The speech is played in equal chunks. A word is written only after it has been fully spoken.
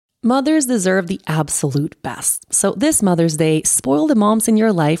Mothers deserve the absolute best. So this Mother's Day, spoil the moms in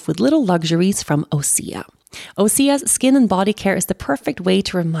your life with little luxuries from Osea. Osea's skin and body care is the perfect way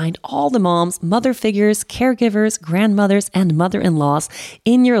to remind all the moms, mother figures, caregivers, grandmothers, and mother-in-laws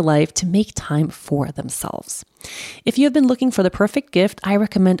in your life to make time for themselves. If you have been looking for the perfect gift, I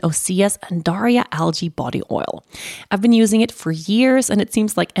recommend Osea's Undaria Algae Body Oil. I've been using it for years, and it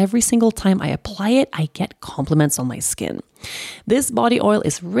seems like every single time I apply it, I get compliments on my skin. This body oil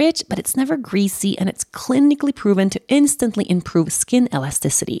is rich, but it's never greasy, and it's clinically proven to instantly improve skin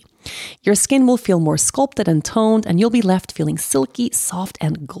elasticity. Your skin will feel more sculpted and toned, and you'll be left feeling silky, soft,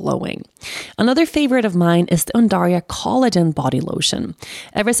 and glowing. Another favorite of mine is the Undaria Collagen Body Lotion.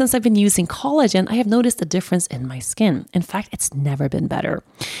 Ever since I've been using collagen, I have noticed a difference in my skin. In fact, it's never been better.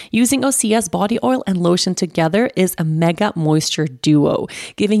 Using Osea's body oil and lotion together is a mega moisture duo,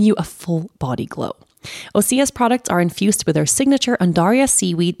 giving you a full body glow. Osea's products are infused with their signature Undaria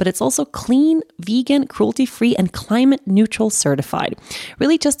seaweed, but it's also clean, vegan, cruelty-free, and climate-neutral certified.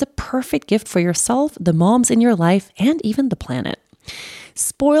 Really just the perfect gift for yourself, the moms in your life, and even the planet.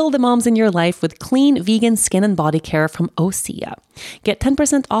 Spoil the moms in your life with clean, vegan skin and body care from Osea. Get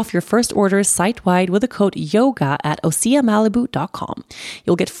 10% off your first orders site-wide with the code YOGA at OseaMalibu.com.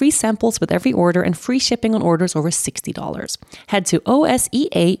 You'll get free samples with every order and free shipping on orders over $60. Head to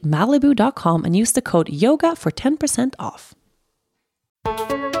OSEAMalibu.com and use the code YOGA for 10% off.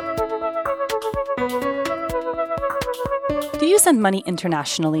 Do you send money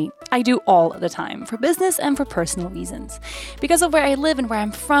internationally? I do all the time, for business and for personal reasons. Because of where I live and where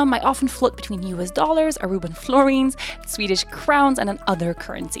I'm from, I often float between US dollars, Aruban florins, Swedish crowns, and other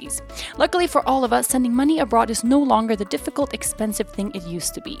currencies. Luckily for all of us, sending money abroad is no longer the difficult, expensive thing it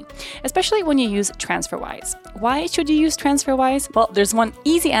used to be, especially when you use TransferWise. Why should you use TransferWise? Well, there's one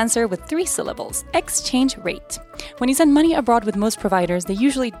easy answer with 3 syllables: exchange rate. When you send money abroad with most providers, they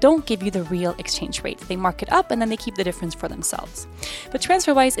usually don't give you the real exchange rate. They mark it up and then they keep the difference for themselves. But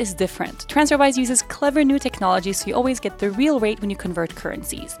TransferWise is different. TransferWise uses clever new technology, so you always get the real rate when you convert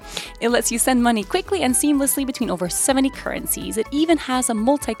currencies. It lets you send money quickly and seamlessly between over 70 currencies. It even has a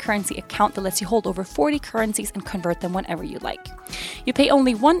multi-currency account that lets you hold over 40 currencies and convert them whenever you like. You pay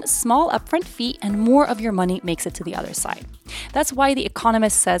only one small upfront fee and more of your money makes it to the other side. That's why The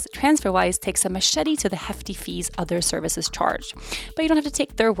Economist says TransferWise takes a machete to the hefty fees other services charge. But you don't have to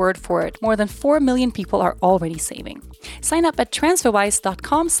take their word for it. More than 4 million people are already saving. Sign up at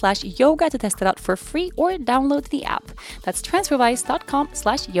transferwise.com/yoga to test it out for free or download the app. That's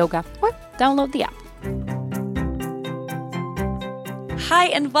transferwise.com/yoga or download the app. Hi,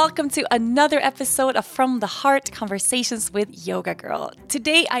 and welcome to another episode of From the Heart Conversations with Yoga Girl.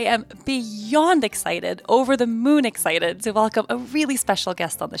 Today, I am beyond excited, over the moon excited, to welcome a really special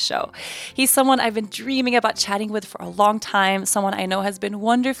guest on the show. He's someone I've been dreaming about chatting with for a long time, someone I know has been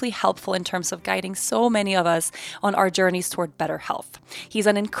wonderfully helpful in terms of guiding so many of us on our journeys toward better health. He's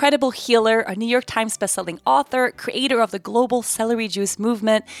an incredible healer, a New York Times bestselling author, creator of the global celery juice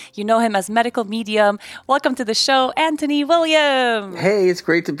movement. You know him as medical medium. Welcome to the show, Anthony Williams. Hey, it's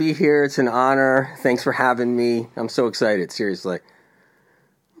great to be here. It's an honor. Thanks for having me. I'm so excited, seriously.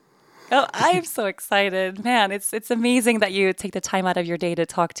 Oh, I'm so excited. Man, it's amazing that you take the time out of your day to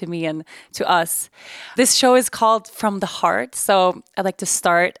talk to me and to us. This show is called From the Heart. So I like to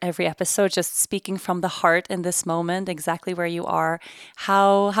start every episode just speaking from the heart in this moment, exactly where you are.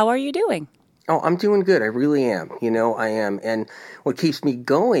 How are you doing? Oh, I'm doing good. I really am. I am. And what keeps me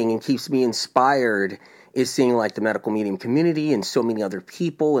going and keeps me inspired is seeing like the medical medium community and so many other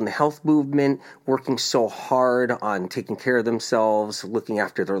people in the health movement working so hard on taking care of themselves, looking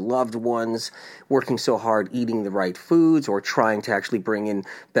after their loved ones, working so hard eating the right foods or trying to actually bring in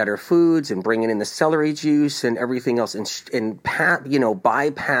better foods and bringing in the celery juice and everything else and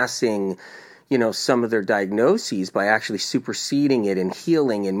bypassing some of their diagnoses by actually superseding it and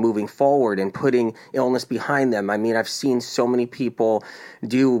healing and moving forward and putting illness behind them. I mean, I've seen so many people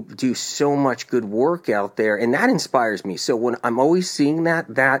do so much good work out there, and that inspires me. So when I'm always seeing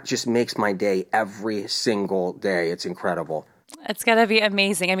that just makes my day every single day. It's incredible. It's going to be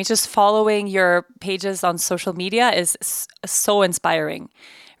amazing. I mean, just following your pages on social media is so inspiring.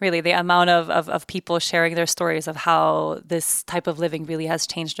 Really, the amount of people sharing their stories of how this type of living really has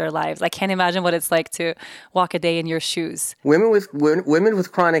changed their lives. I can't imagine what it's like to walk a day in your shoes. Women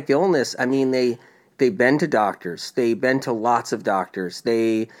with chronic illness, I mean, they've been to doctors. They've been to lots of doctors.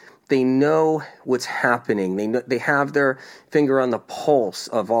 They know what's happening. They have their finger on the pulse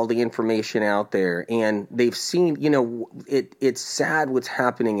of all the information out there, and they've seen, it's sad what's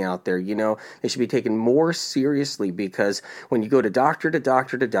happening out there. They should be taken more seriously because when you go to doctor,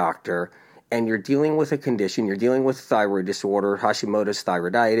 and you're dealing with a condition, you're dealing with thyroid disorder, Hashimoto's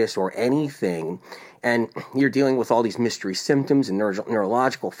thyroiditis, or anything, and you're dealing with all these mystery symptoms and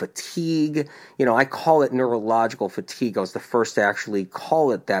neurological fatigue. I call it neurological fatigue. I was the first to actually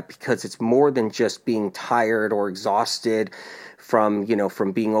call it that because it's more than just being tired or exhausted from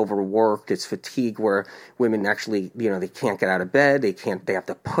being overworked. It's fatigue where women actually, they can't get out of bed. They have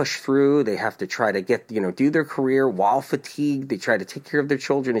to push through. They have to try to get, do their career while fatigued. They try to take care of their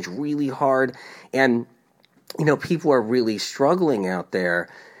children. It's really hard. And, people are really struggling out there.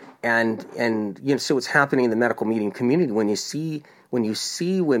 And so it's happening in the medical medium community when you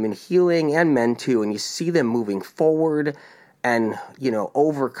see women healing and men too, and you see them moving forward and,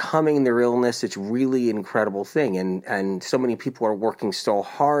 overcoming their illness. It's really an incredible thing. And so many people are working so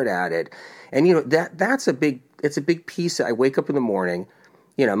hard at it. And, it's a big piece. I wake up in the morning,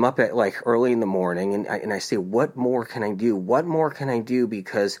 I'm up at like early in the morning and I say, what more can I do? What more can I do?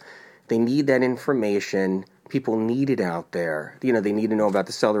 Because they need that information. People need it out there. They need to know about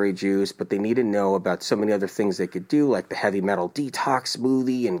the celery juice, but they need to know about so many other things they could do, like the heavy metal detox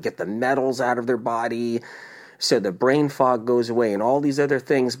smoothie and get the metals out of their body so the brain fog goes away and all these other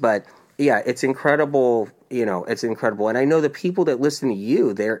things. But yeah, it's incredible. It's incredible. And I know the people that listen to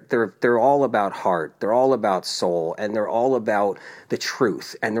you, they're all about heart. They're all about soul, and they're all about the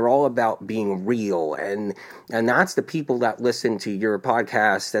truth, and they're all about being real. And that's the people that listen to your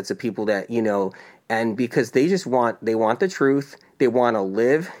podcast. That's the people that, and because they want the truth. They want to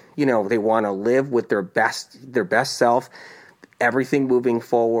live, they want to live with their best self, everything moving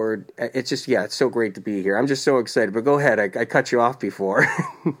forward. It's just, it's so great to be here. I'm just so excited, but go ahead. I cut you off before.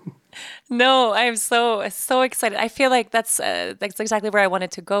 No, I'm so excited. I feel like that's exactly where I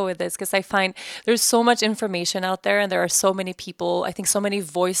wanted to go with this, because I find there's so much information out there and there are so many people, I think so many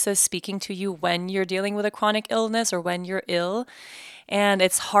voices speaking to you when you're dealing with a chronic illness or when you're ill. And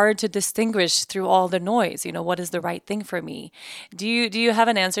it's hard to distinguish through all the noise, what is the right thing for me? Do you have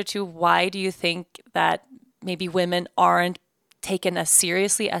an answer to why do you think that maybe women aren't taken as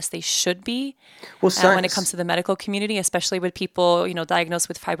seriously as they should be when it comes to the medical community, especially with people, diagnosed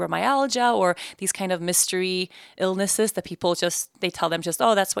with fibromyalgia or these kind of mystery illnesses that people they tell them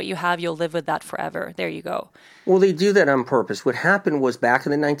oh, that's what you have. You'll live with that forever. There you go. Well, they do that on purpose. What happened was back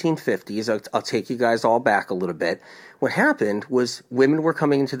in the 1950s, I'll take you guys all back a little bit. What happened was women were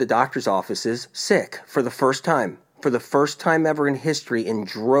coming into the doctor's offices sick for the first time ever in history, in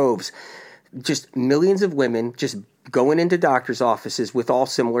droves. Just millions of women just going into doctor's offices with all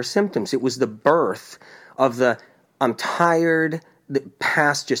similar symptoms. It was the birth of the I'm tired,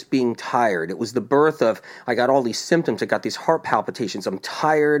 past just being tired. It was the birth of I got all these symptoms. I got these heart palpitations. I'm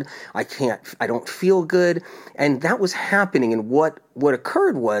tired. I don't feel good. And that was happening. And what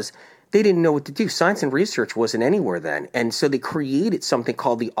occurred was they didn't know what to do. Science and research wasn't anywhere then. And so they created something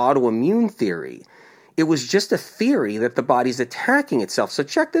called the autoimmune theory. It was just a theory that the body's attacking itself. So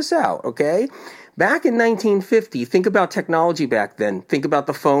check this out, okay? Back in 1950, think about technology back then. Think about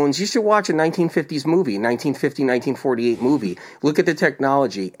the phones. You should watch a 1950s movie, 1950, 1948 movie. Look at the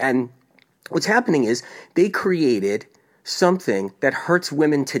technology. And what's happening is they created something that hurts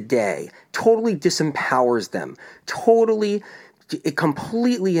women today, totally disempowers them, it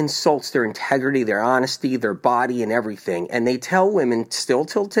completely insults their integrity, their honesty, their body, and everything. And they tell women still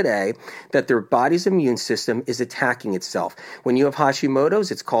till today that their body's immune system is attacking itself. When you have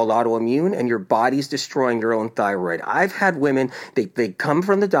Hashimoto's, it's called autoimmune, and your body's destroying your own thyroid. I've had women, they come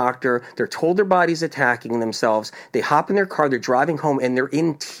from the doctor, they're told their body's attacking themselves, they hop in their car, they're driving home, and they're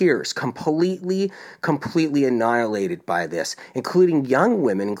in tears, completely annihilated by this, including young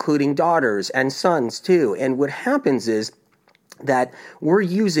women, including daughters and sons too. And what happens is that we're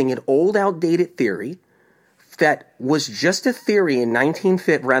using an old, outdated theory that was just a theory in around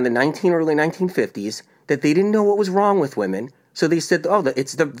the early 1950s, that they didn't know what was wrong with women. So they said,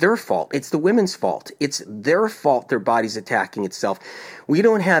 it's their fault. It's the women's fault. It's their fault their body's attacking itself. We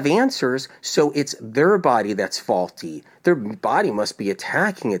don't have answers, so it's their body that's faulty. Their body must be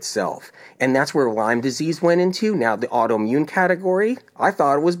attacking itself. And that's where Lyme disease went into. Now, the autoimmune category, I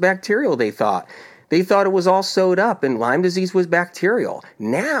thought it was bacterial, they thought. They thought it was all sewed up and Lyme disease was bacterial.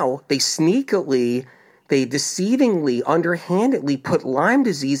 Now they deceivingly, underhandedly put Lyme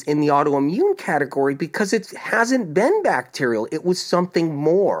disease in the autoimmune category because it hasn't been bacterial. It was something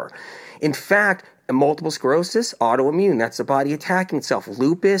more. In fact, multiple sclerosis, autoimmune, that's the body attacking itself.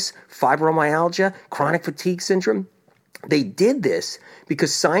 Lupus, fibromyalgia, chronic fatigue syndrome. They did this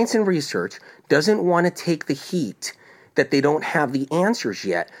because science and research doesn't want to take the heat that they don't have the answers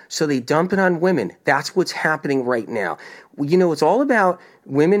yet. So they dump it on women. That's what's happening right now. It's all about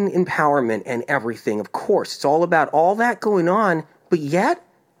women empowerment and everything. Of course, it's all about all that going on. But yet,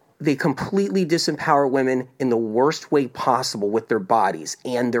 they completely disempower women in the worst way possible with their bodies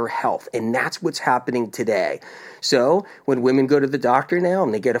and their health. And that's what's happening today. So when women go to the doctor now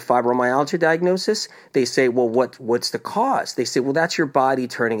and they get a fibromyalgia diagnosis, they say, well, what's the cause? They say, well, that's your body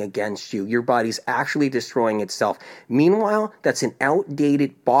turning against you. Your body's actually destroying itself. Meanwhile, that's an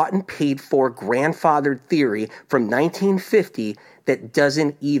outdated, bought and paid for, grandfathered theory from 1950 that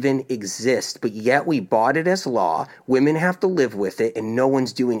doesn't even exist, but yet we bought it as law. Women have to live with it, and no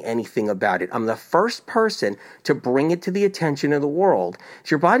one's doing anything about it. I'm the first person to bring it to the attention of the world.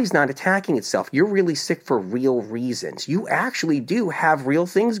 Your body's not attacking itself. You're really sick for real reasons. You actually do have real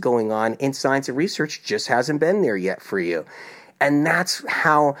things going on, and science and research just hasn't been there yet for you. And that's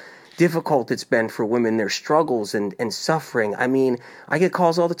how difficult it's been for women, their struggles and suffering. I mean, I get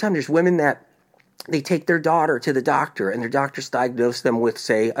calls all the time. There's women that they take their daughter to the doctor and their doctors diagnose them with,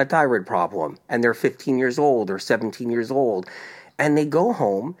 say, a thyroid problem, and they're 15 years old or 17 years old. And they go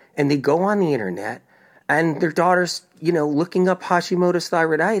home and they go on the internet and their daughter's, looking up Hashimoto's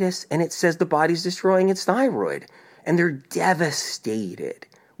thyroiditis, and it says the body's destroying its thyroid. And they're devastated.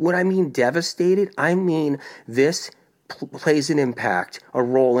 When I mean devastated, I mean this plays an impact, a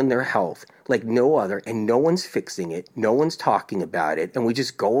role in their health like no other, and no one's fixing it. No one's talking about it. And we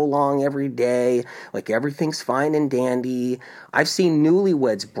just go along every day like everything's fine and dandy. I've seen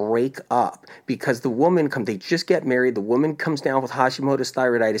newlyweds break up because they just get married. The woman comes down with Hashimoto's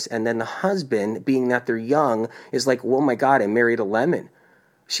thyroiditis, and then the husband, being that they're young, is like, oh my God, I married a lemon.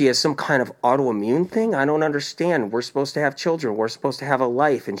 She has some kind of autoimmune thing. I don't understand. We're supposed to have children. We're supposed to have a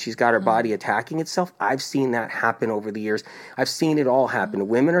life. And she's got her body attacking itself. I've seen that happen over the years. I've seen it all happen.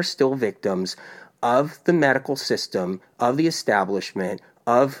 Women are still victims of the medical system, of the establishment,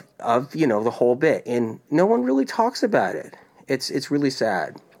 of the whole bit. And no one really talks about it. It's really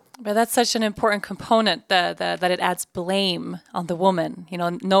sad. But that's such an important component that it adds blame on the woman.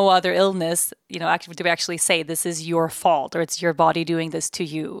 No other illness, actually, do we actually say this is your fault or it's your body doing this to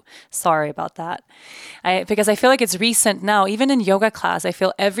you? Sorry about that. Because I feel like it's recent now, even in yoga class, I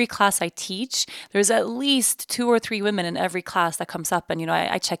feel every class I teach, there's at least 2 or 3 women in every class that comes up and,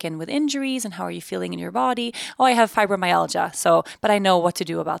 I check in with injuries and how are you feeling in your body? Oh, I have fibromyalgia. But I know what to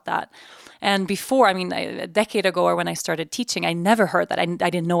do about that. And before, a decade ago or when I started teaching, I never heard that. I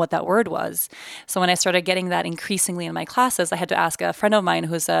didn't know what that word was. So when I started getting that increasingly in my classes, I had to ask a friend of mine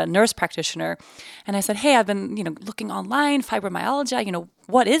who's a nurse practitioner. And I said, hey, I've been, looking online, fibromyalgia,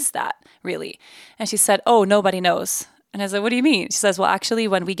 what is that really? And she said, oh, nobody knows. And I said, what do you mean? She says, well, actually,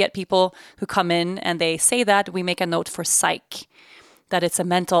 when we get people who come in and they say that, we make a note for psych, that it's a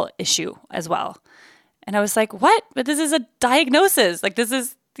mental issue as well. And I was like, what? But this is a diagnosis. This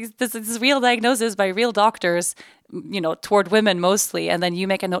is real diagnosis by real doctors, toward women mostly. And then you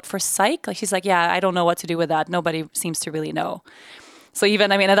make a note for psych. She's like, yeah, I don't know what to do with that. Nobody seems to really know. So even,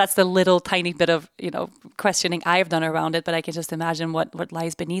 that's the little tiny bit of, questioning I've done around it, but I can just imagine what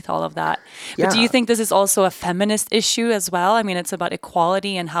lies beneath all of that. But do you think this is also a feminist issue as well? It's about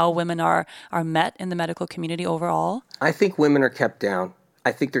equality and how women are met in the medical community overall. I think women are kept down.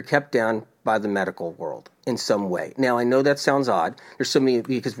 I think they're kept down by the medical world in some way. Now, I know that sounds odd. There's so many,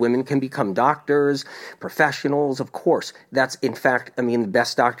 because women can become doctors, professionals, of course. That's, in fact, the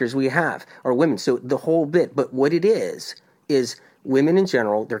best doctors we have are women. So the whole bit. But what it is women in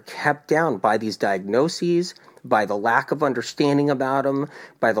general, they're kept down by these diagnoses, by the lack of understanding about them,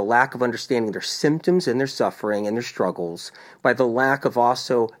 by the lack of understanding their symptoms and their suffering and their struggles, by the lack of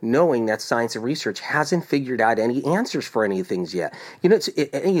also knowing that science and research hasn't figured out any answers for any things yet.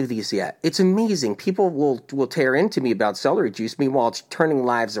 Any of these yet. It's amazing. People will tear into me about celery juice. Meanwhile, it's turning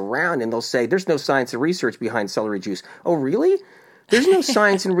lives around, and they'll say, there's no science and research behind celery juice. Oh, really? There's no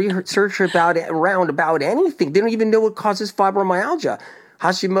science and research about anything. They don't even know what causes fibromyalgia.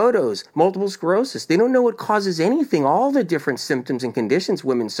 Hashimoto's, multiple sclerosis. They don't know what causes anything. All the different symptoms and conditions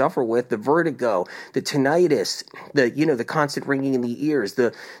women suffer with, the vertigo, the tinnitus, the constant ringing in the ears,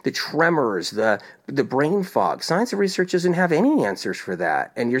 the tremors, the brain fog. Science and research doesn't have any answers for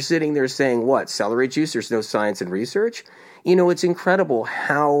that. And you're sitting there saying, what, celery juice? There's no science and research? It's incredible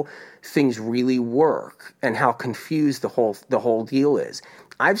how things really work and how confused the whole deal is.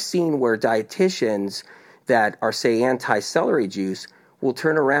 I've seen where dietitians that are, say, anti-celery juice will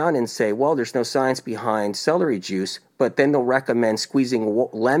turn around and say, well, there's no science behind celery juice, but then they'll recommend squeezing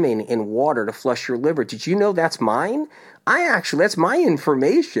lemon in water to flush your liver. Did you know that's mine? That's my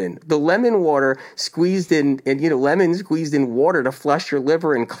information. The lemon water squeezed in, and lemon squeezed in water to flush your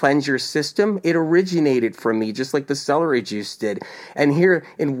liver and cleanse your system. It originated from me, just like the celery juice did. And here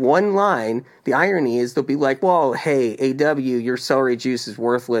in one line, the irony is they'll be like, well, hey, AW, your celery juice is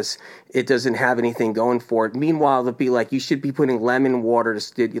worthless. It doesn't have anything going for it. Meanwhile, they'll be like, you should be putting lemon water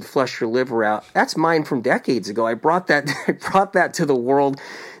to flush your liver out. That's mine from decades ago. I brought that to the world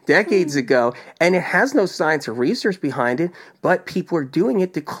decades ago, and it has no science or research behind it, but people are doing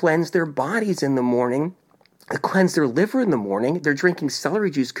it to cleanse their bodies in the morning, to cleanse their liver in the morning. They're drinking celery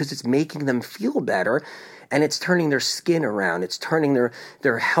juice because it's making them feel better, and it's turning their skin around. It's turning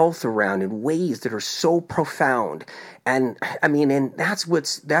their health around in ways that are so profound. And that's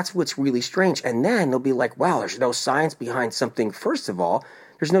what's really strange. And then they'll be like, wow, there's no science behind something. First of all,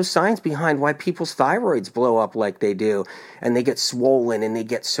 there's no science behind why people's thyroids blow up like they do, and they get swollen and they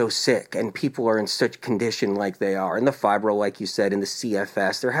get so sick, and people are in such condition like they are. And the fibro, like you said, and the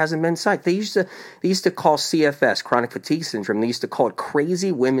CFS, there hasn't been science. They used to call CFS, chronic fatigue syndrome, they used to call it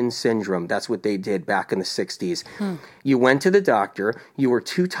crazy women syndrome. That's what they did back in the 60s. You went to the doctor, you were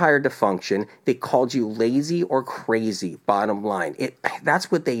too tired to function, they called you lazy or crazy, bottom line. That's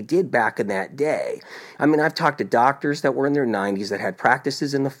what they did back in that day. I mean, I've talked to doctors that were in their 90s that had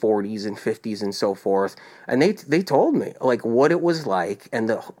practices in the 40s and 50s and so forth, and they told me like what it was like, and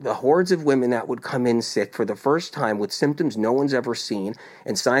the hordes of women that would come in sick for the first time with symptoms no one's ever seen.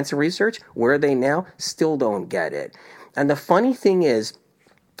 And science and research, where are they now? Still don't get it. And the funny thing is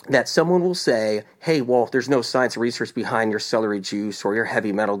that someone will say, hey, well, there's no science and research behind your celery juice or your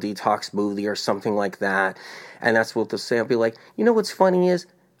heavy metal detox smoothie or something like that. And that's what they'll say. I'll be like, what's funny is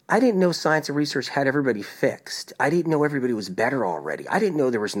I didn't know science and research had everybody fixed. I didn't know everybody was better already. I didn't know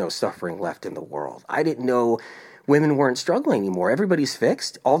there was no suffering left in the world. I didn't know women weren't struggling anymore. Everybody's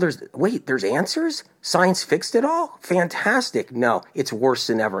fixed. There's answers? Science fixed it all? Fantastic. No, it's worse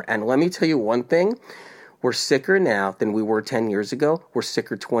than ever. And let me tell you one thing. We're sicker now than we were 10 years ago. We're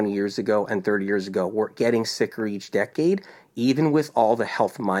sicker 20 years ago and 30 years ago. We're getting sicker each decade, even with all the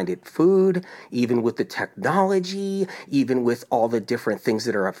health-minded food, even with the technology, even with all the different things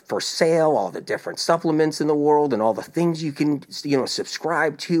that are for sale, all the different supplements in the world, and all the things you can,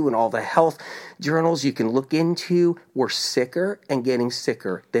 subscribe to, and all the health journals you can look into. We're sicker and getting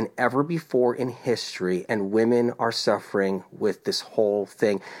sicker than ever before in history, and women are suffering with this whole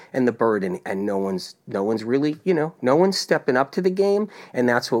thing and the burden, and no one's really, no one's stepping up to the game, and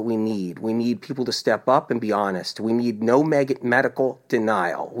that's what we need. We need people to step up and be honest. We need no medical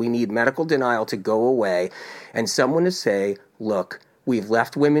denial. We need medical denial to go away, and someone to say, look, we've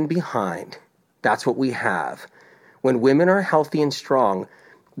left women behind. That's what we have. When women are healthy and strong,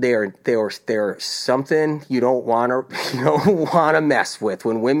 they're something you don't want to mess with.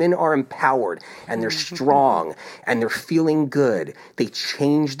 When women are empowered and they're strong and they're feeling good, they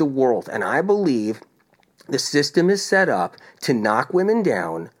change the world. And I believe the system is set up to knock women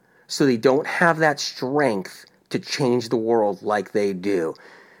down so they don't have that strength to change the world like they do.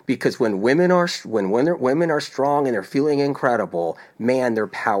 Because when women are strong and they're feeling incredible, man, they're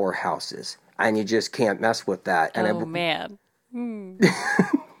powerhouses, and you just can't mess with that. And man.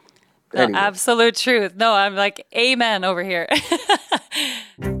 Anyway. Absolute truth. No, I'm like, amen over here.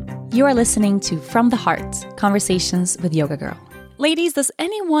 You are listening to From the Heart, Conversations with Yoga Girl. Ladies, does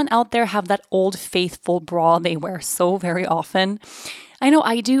anyone out there have that old faithful bra they wear so very often? I know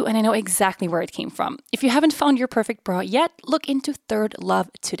I do, and I know exactly where it came from. If you haven't found your perfect bra yet, look into Third Love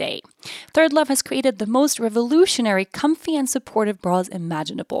today. Third Love has created the most revolutionary, comfy, and supportive bras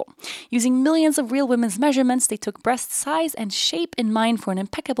imaginable. Using millions of real women's measurements, they took breast size and shape in mind for an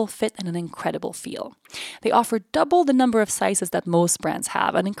impeccable fit and an incredible feel. They offer double the number of sizes that most brands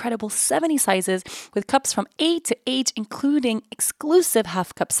have, an incredible 70 sizes with cups from A to H, including exclusive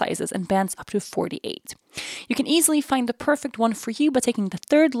half cup sizes and bands up to 48. You can easily find the perfect one for you by taking the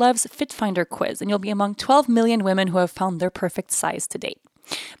Third Love's Fit Finder quiz, and you'll be among 12 million women who have found their perfect size to date.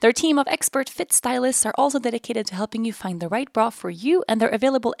 Their team of expert fit stylists are also dedicated to helping you find the right bra for you, and they're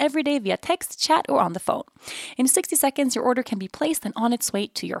available every day via text, chat, or on the phone. In 60 seconds, your order can be placed and on its way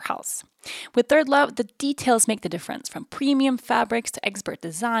to your house. With Third Love, the details make the difference. From premium fabrics to expert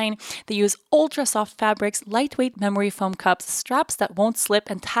design, they use ultra-soft fabrics, lightweight memory foam cups, straps that won't slip,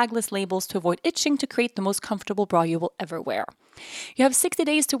 and tagless labels to avoid itching to create the most comfortable bra you will ever wear. You have 60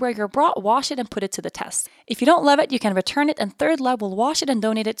 days to wear your bra, wash it, and put it to the test. If you don't love it, you can return it, and Third Love will wash it and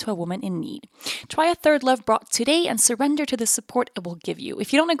donate it to a woman in need. Try a Third Love bra today and surrender to the support it will give you.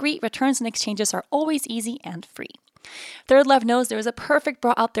 If you don't agree, returns and exchanges are always easy and free. Third Love knows there is a perfect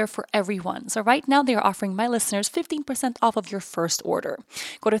bra out there for everyone. So right now they are offering my listeners 15% off of your first order.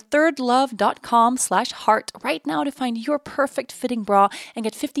 Go to thirdlove.com/heart right now to find your perfect fitting bra and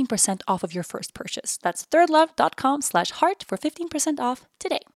get 15% off of your first purchase. That's thirdlove.com/heart for 15% off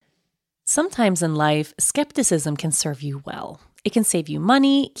today. Sometimes in life, skepticism can serve you well. It can save you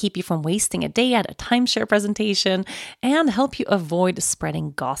money, keep you from wasting a day at a timeshare presentation, and help you avoid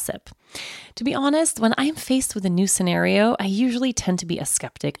spreading gossip. To be honest, when I'm faced with a new scenario, I usually tend to be a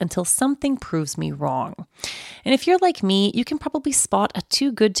skeptic until something proves me wrong. And if you're like me, you can probably spot a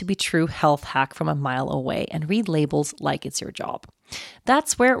too good to be true health hack from a mile away and read labels like it's your job.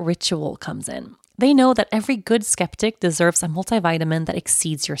 That's where Ritual comes in. They know that every good skeptic deserves a multivitamin that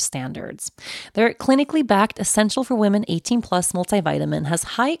exceeds your standards. Their clinically backed Essential for Women 18 Plus multivitamin has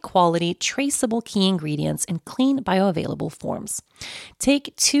high quality, traceable key ingredients in clean, bioavailable forms.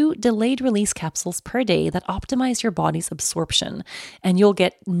 Take 2 delayed release capsules per day that optimize your body's absorption, and you'll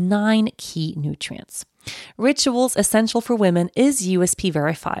get 9 key nutrients. Ritual's Essential for Women is USP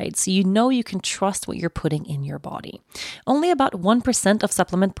verified, so you know you can trust what you're putting in your body. Only about 1% of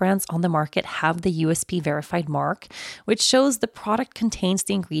supplement brands on the market have the USP verified mark, which shows the product contains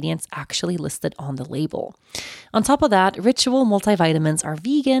the ingredients actually listed on the label. On top of that, Ritual multivitamins are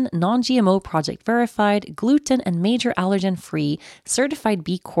vegan, non-GMO project verified, gluten and major allergen free, certified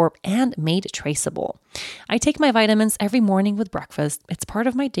B Corp, and made traceable. I take my vitamins every morning with breakfast. It's part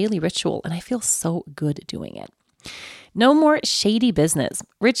of my daily ritual, and I feel so good doing it. No more shady business.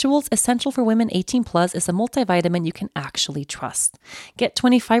 Ritual's Essential for Women 18 Plus is a multivitamin you can actually trust. Get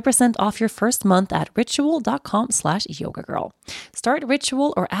 25% off your first month at ritual.com/yogagirl. Start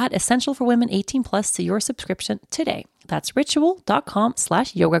Ritual or add Essential for Women 18 Plus to your subscription today. That's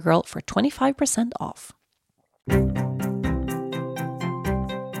ritual.com/yogagirl for 25% off.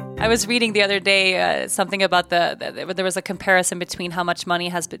 I was reading the other day something about there was a comparison between how much money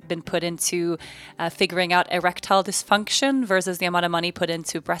has been put into figuring out erectile dysfunction versus the amount of money put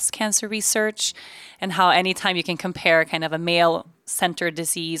into breast cancer research, and how anytime you can compare kind of a male-centered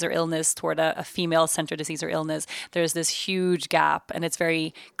disease or illness toward a female-centered disease or illness, there's this huge gap, and it's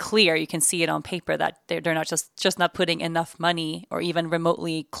very clear. You can see it on paper that they're not just not putting enough money or even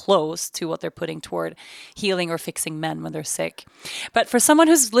remotely close to what they're putting toward healing or fixing men when they're sick. But for someone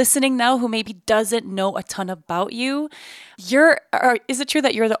who's listening now who maybe doesn't know a ton about you, is it true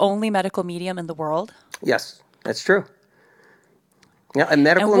that you're the only medical medium in the world? Yes, that's true. Yeah, a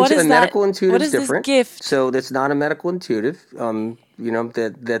medical intuitive is different. This gift? So that's not a medical intuitive.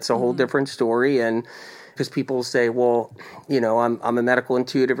 That's a whole different story. And because people say, well, I'm a medical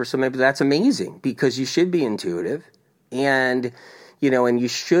intuitive or something, but that's amazing because you should be intuitive, and you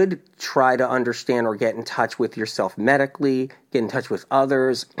should try to understand or get in touch with yourself medically, get in touch with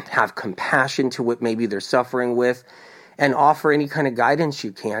others, have compassion to what maybe they're suffering with, and offer any kind of guidance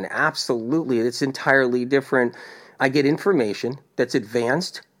you can. Absolutely. It's entirely different. I get information that's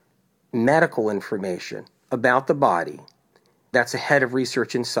advanced medical information about the body that's ahead of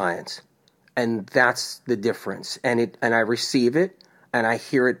research and science. And that's the difference. And I receive it and I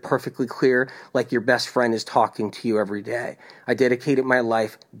hear it perfectly clear, like your best friend is talking to you every day. I dedicated my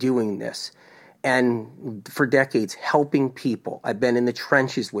life doing this. And for decades, helping people. I've been in the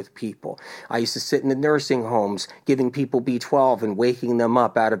trenches with people. I used to sit in the nursing homes giving people B12 and waking them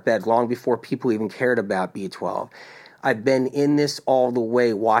up out of bed long before people even cared about B12. I've been in this all the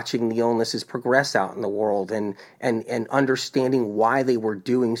way, watching the illnesses progress out in the world and understanding why they were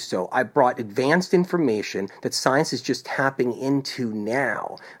doing so. I brought advanced information that science is just tapping into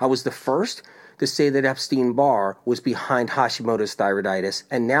now. I was the first to say that Epstein-Barr was behind Hashimoto's thyroiditis,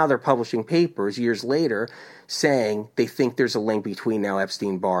 and now they're publishing papers years later saying they think there's a link between now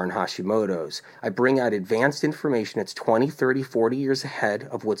Epstein-Barr and Hashimoto's. I bring out advanced information that's 20, 30, 40 years ahead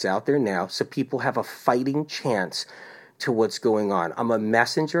of what's out there now, so people have a fighting chance to what's going on. I'm a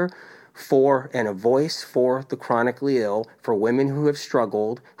messenger for and a voice for the chronically ill, for women who have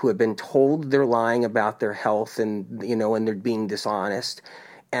struggled, who have been told they're lying about their health and they're being dishonest.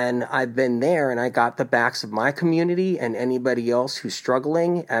 And I've been there and I got the backs of my community and anybody else who's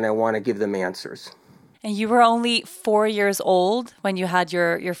struggling, and I want to give them answers. And you were only 4 years old when you had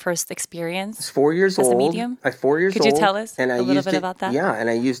your first experience. It's 4 years old. As a medium? I'm 4 years old. Could you tell us a little bit about that? Yeah, and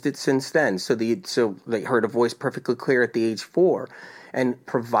I used it since then. So they heard a voice perfectly clear at the age 4, and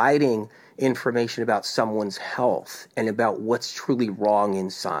providing information about someone's health and about what's truly wrong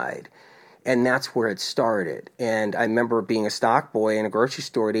inside. And that's where it started. And I remember being a stock boy in a grocery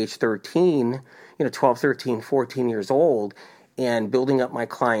store at age 13, 12, 13, 14 years old, and building up my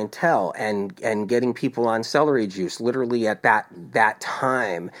clientele and getting people on celery juice literally at that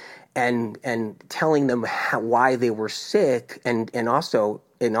time. and telling them why they were sick, and also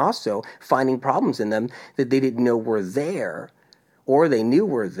finding problems in them that they didn't know were there, or they knew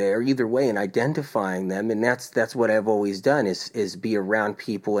were there, either way, and identifying them. And that's what I've always done, is be around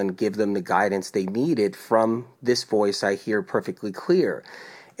people and give them the guidance they needed from this voice I hear perfectly clear.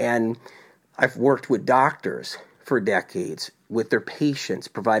 And I've worked with doctors for decades, with their patients,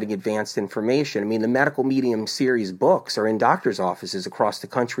 providing advanced information. I mean, the Medical Medium series books are in doctors' offices across the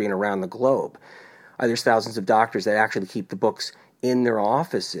country and around the globe. There's thousands of doctors that actually keep the books in their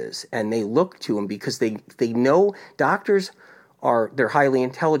offices, and they look to them because they know doctors they're highly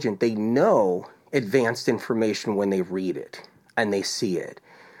intelligent. They know advanced information when they read it and they see it.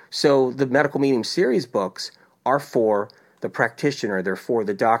 So the Medical Medium series books are for the practitioner, they're for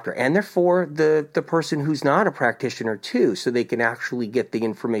the doctor, and they're for the person who's not a practitioner too, so they can actually get the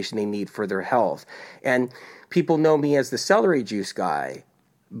information they need for their health. And people know me as the celery juice guy,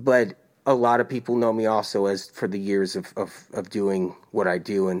 but a lot of people know me also as for the years of doing what I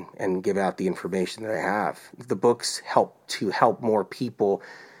do and give out the information that I have. The books help more people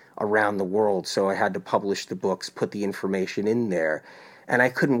around the world, so I had to publish the books, put the information in there. And I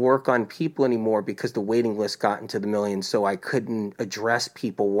couldn't work on people anymore because the waiting list got into the millions, so I couldn't address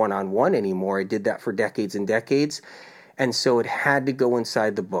people one-on-one anymore. I did that for decades and decades. And so it had to go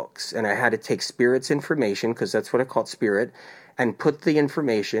inside the books. And I had to take Spirit's information, because that's what I call Spirit, and put the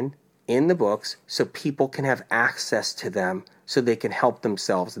information in the books so people can have access to them, so they can help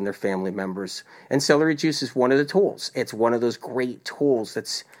themselves and their family members. And celery juice is one of the tools. It's one of those great tools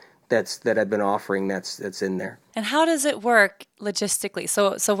that I've been offering that's in there. And how does it work logistically?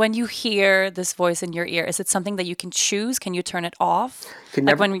 So when you hear this voice in your ear, is it something that you can choose? Can you turn it off?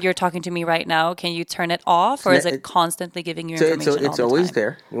 When you're talking to me right now, can you turn it off, or is it constantly giving you information? It's always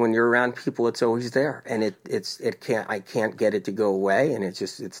there. When you're around people, it's always there, and I can't get it to go away, and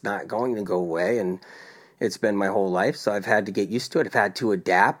it's not going to go away, and it's been my whole life, so I've had to get used to it. I've had to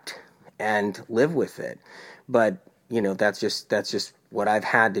adapt and live with it, but that's just what I've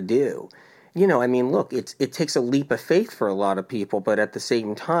had to do. I mean, look, it takes a leap of faith for a lot of people, but at the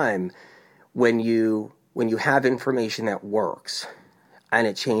same time, when you have information that works and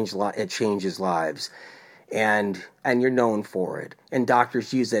it changes lives, and you're known for it, and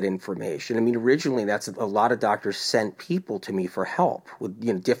doctors use that information. I mean, originally, that's a lot of doctors sent people to me for help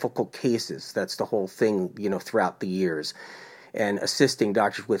with difficult cases. That's the whole thing, throughout the years. And assisting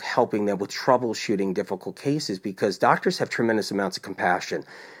doctors with helping them with troubleshooting difficult cases, because doctors have tremendous amounts of compassion.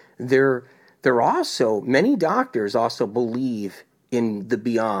 Many doctors also believe in the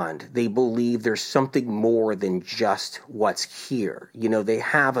beyond. They believe there's something more than just what's here. They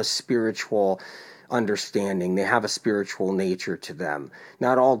have a spiritual understanding. They have a spiritual nature to them.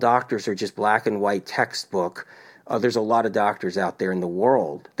 Not all doctors are just black and white textbook. There's a lot of doctors out there in the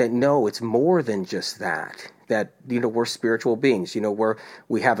world that know it's more than just that we're spiritual beings,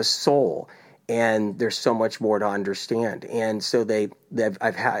 we have a soul, and there's so much more to understand. And so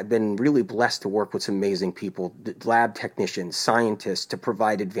I've been really blessed to work with some amazing people, lab technicians, scientists, to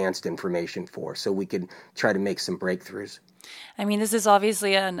provide advanced information so we could try to make some breakthroughs. I mean, this is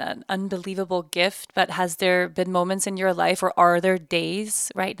obviously an unbelievable gift, but has there been moments in your life, or are there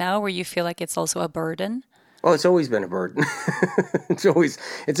days right now where you feel like it's also a burden? Oh, it's always been a burden. It's always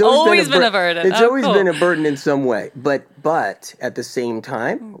been a burden. It's always been a burden in some way. But at the same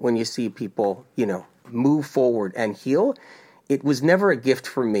time, when you see people, move forward and heal, it was never a gift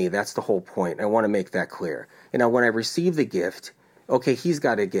for me. That's the whole point. I want to make that clear. When I received the gift, okay, he's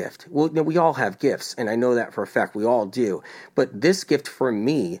got a gift. Well, we all have gifts, and I know that for a fact. We all do. But this gift for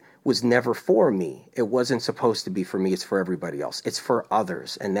me was never for me. It wasn't supposed to be for me. It's for everybody else. It's for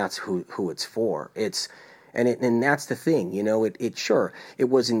others, and that's who it's for. And that's the thing, it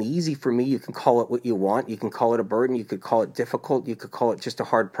wasn't easy for me. You can call it what you want. You can call it a burden. You could call it difficult. You could call it just a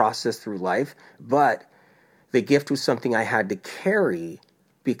hard process through life. But the gift was something I had to carry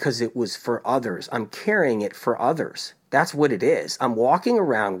because it was for others. I'm carrying it for others. That's what it is. I'm walking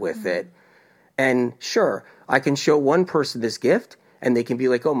around with it. And sure, I can show one person this gift and they can be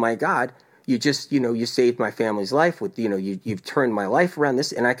like, oh my God, you just, you saved my family's life with, you've turned my life around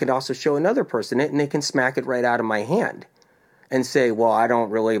this. And I could also show another person it, and they can smack it right out of my hand and say, well, I don't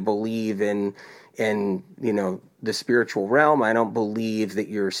really believe in the spiritual realm. I don't believe that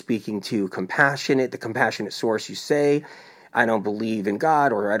you're speaking to the compassionate source you say. I don't believe in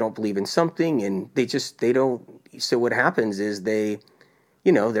God, or I don't believe in something. And they don't. So what happens is they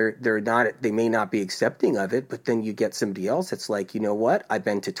may not be accepting of it, but then you get somebody else that's like, you know what? I've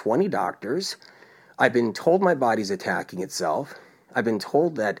been to 20 doctors. I've been told my body's attacking itself. I've been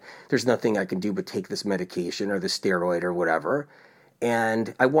told that there's nothing I can do but take this medication or the steroid or whatever.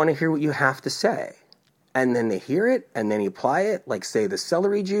 and I want to hear what you have to say. And then they hear it, and then you apply it, like say the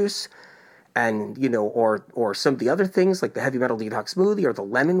celery juice, and or some of the other things like the heavy metal detox smoothie or the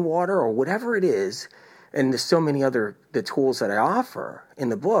lemon water or whatever it is. And there's so many other the tools that I offer in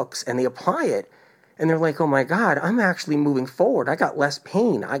the books, and they apply it, and they're like, oh my God, I'm actually moving forward. I got less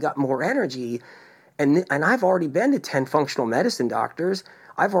pain. I got more energy. And I've already been to 10 functional medicine doctors.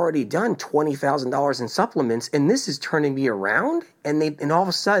 I've already done $20,000 in supplements, and this is turning me around. And all of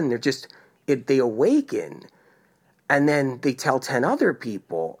a sudden they awaken, and then they tell 10 other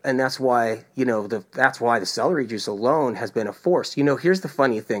people. And that's why, that's why the celery juice alone has been a force. Here's the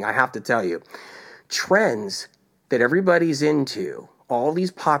funny thing I have to tell you. Trends that everybody's into, all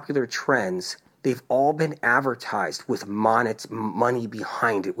these popular trends, they've all been advertised with money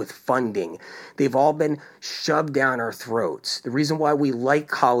behind it, with funding. They've all been shoved down our throats. The reason why we like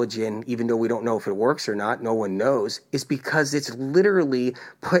collagen, even though we don't know if it works or not, no one knows, is because it's literally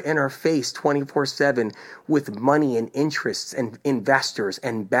put in our face 24/7 with money and interests and investors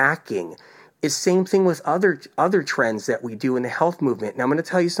and backing. It's the same thing with other trends that we do in the health movement. Now, I'm going to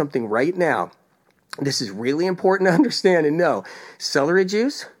tell you something right now. This is really important to understand and know. Celery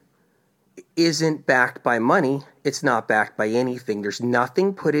juice isn't backed by money. It's not backed by anything. There's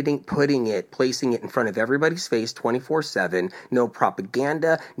nothing placing it in front of everybody's face 24/7. No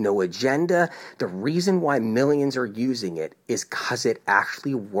propaganda, no agenda. The reason why millions are using it is because it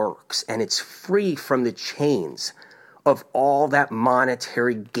actually works, and it's free from the chains of all that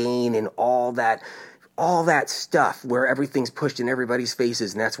monetary gain and all that stuff where everything's pushed in everybody's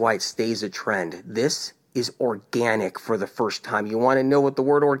faces, and that's why it stays a trend. This is organic for the first time. You want to know what the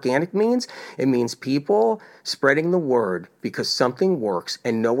word organic means? It means people spreading the word because something works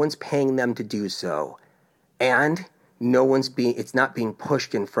and no one's paying them to do so. And it's not being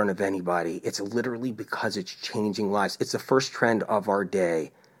pushed in front of anybody. It's literally because it's changing lives. It's the first trend of our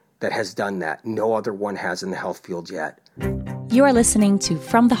day that has done that. No other one has in the health field yet. You are listening to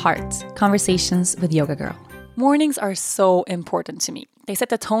From the Heart, Conversations with Yoga Girl. Mornings are so important to me. They set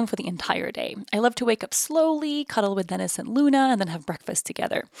the tone for the entire day. I love to wake up slowly, cuddle with Dennis and Luna, and then have breakfast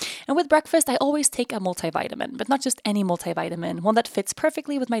together. And with breakfast, I always take a multivitamin, but not just any multivitamin, one that fits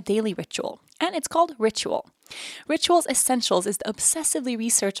perfectly with my daily ritual. And it's called Ritual. Ritual's Essentials is the obsessively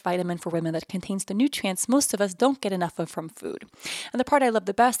researched vitamin for women that contains the nutrients most of us don't get enough of from food. And the part I love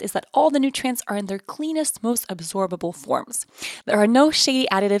the best is that all the nutrients are in their cleanest, most absorbable forms. There are no shady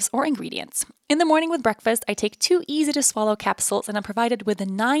additives or ingredients. In the morning with breakfast, I take 2 easy-to-swallow capsules, and I'm provided with the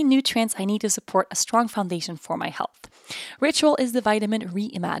 9 nutrients I need to support a strong foundation for my health. Ritual is the vitamin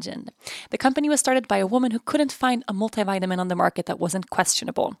reimagined. The company was started by a woman who couldn't find a multivitamin on the market that wasn't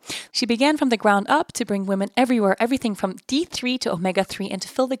questionable. She began from the ground up to bring women everywhere everything from D3 to omega-3 and to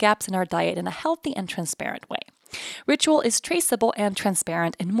fill the gaps in our diet in a healthy and transparent way. Ritual is traceable and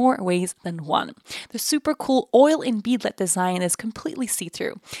transparent in more ways than one. The super cool oil and beadlet design is completely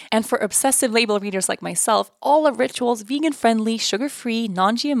see-through. And for obsessive label readers like myself, all of Ritual's vegan-friendly, sugar-free,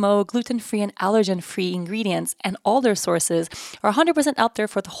 non-GMO, gluten-free, and allergen-free ingredients and all their sources are 100% out there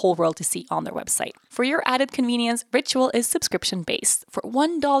for the whole world to see on their website. For your added convenience, Ritual is subscription-based. For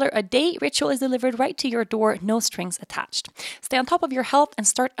 $1 a day, Ritual is delivered right to your door, no strings attached. Stay on top of your health and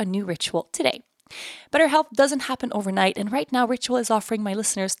start a new ritual today. Better health doesn't happen overnight, and right now Ritual is offering my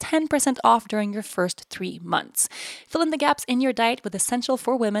listeners 10% off during your first 3 months. Fill in the gaps in your diet with Essential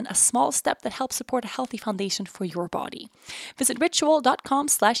for Women, a small step that helps support a healthy foundation for your body. Visit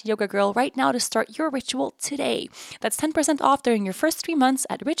ritual.com/yogagirl right now to start your ritual today. That's 10% off during your first 3 months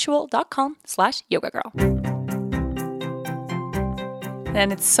at ritual.com/yogagirl.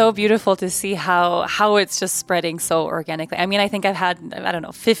 And it's so beautiful to see how it's just spreading so organically. I mean, I think I've had,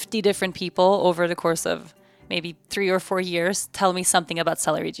 50 different people over the course of maybe 3 or 4 years tell me something about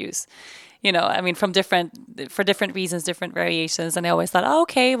celery juice. For different reasons, different variations. And I always thought, oh,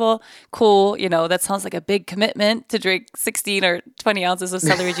 okay, well, cool. That sounds like a big commitment to drink 16 or 20 ounces of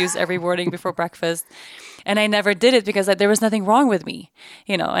celery juice every morning before breakfast. And I never did it because there was nothing wrong with me,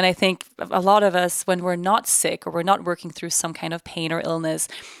 And I think a lot of us, when we're not sick or we're not working through some kind of pain or illness,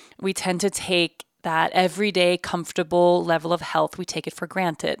 we tend to take that everyday comfortable level of health, we take it for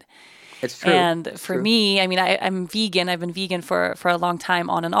granted. It's true. And for me, I'm vegan. I've been vegan for a long time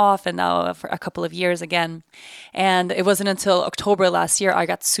on and off, and now for a couple of years again. And it wasn't until October last year I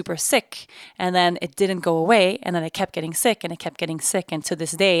got super sick, and then it didn't go away, and then I kept getting sick, and I kept getting sick. And to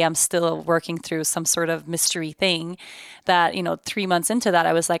this day, I'm still working through some sort of mystery thing that, 3 months into that,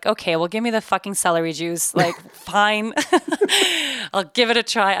 I was like, okay, well, give me the fucking celery juice. Like, fine. I'll give it a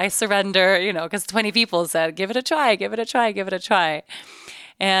try. I surrender, because 20 people said, give it a try, give it a try, give it a try.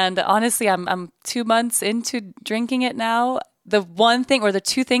 And honestly, I'm 2 months into drinking it now. the one thing or the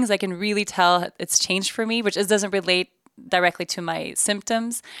two things I can really tell it's changed for me, which doesn't relate directly to my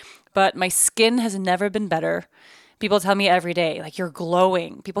symptoms, but my skin has never been better. People tell me every day, like, you're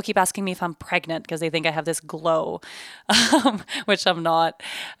glowing. People keep asking me if I'm pregnant because they think I have this glow, which I'm not.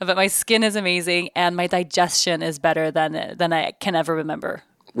 But my skin is amazing, and my digestion is better than I can ever remember,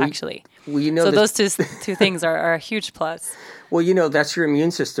 actually. So those two things are a huge plus. Well, that's your immune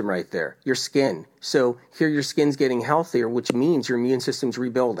system right there, your skin. So here your skin's getting healthier, which means your immune system's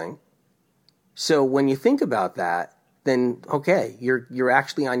rebuilding. So when you think about that, then, okay, you're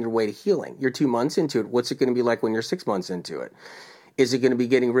actually on your way to healing. You're 2 months into it. What's it going to be like when you're 6 months into it? Is it going to be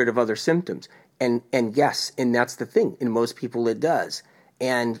getting rid of other symptoms? And yes, and that's the thing. In most people, it does.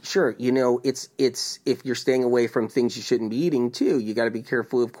 And sure, it's if you're staying away from things you shouldn't be eating too, you got to be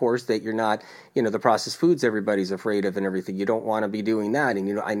careful, of course, that you're not, the processed foods everybody's afraid of and everything. You don't want to be doing that.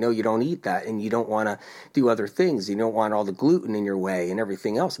 And, I know you don't eat that, and you don't want to do other things. You don't want all the gluten in your way and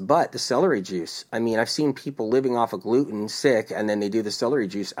everything else. But the celery juice, I've seen people living off of gluten, sick, and then they do the celery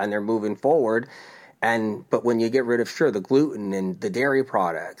juice and they're moving forward. But when you get rid of, sure, the gluten and the dairy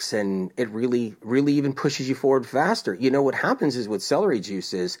products, and it really, really even pushes you forward faster. What happens is with celery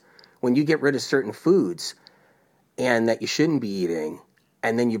juice is when you get rid of certain foods and that you shouldn't be eating,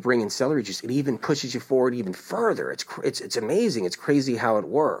 and then you bring in celery juice, it even pushes you forward even further. It's amazing. It's crazy how it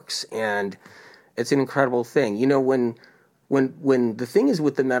works. And it's an incredible thing. When the thing is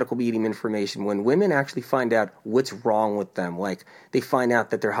with the medical medium information, when women actually find out what's wrong with them, like they find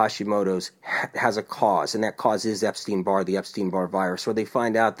out that their Hashimoto's has a cause, and that cause is Epstein-Barr, the Epstein-Barr virus, or they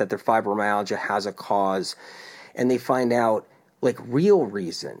find out that their fibromyalgia has a cause, and they find out like real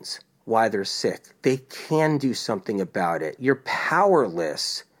reasons why they're sick, they can do something about it. You're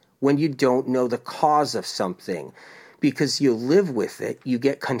powerless when you don't know the cause of something, because you live with it, you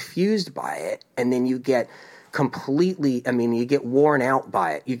get confused by it, and then you get completely, you get worn out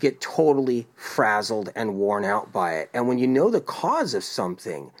by it. You get totally frazzled and worn out by it. And when you know the cause of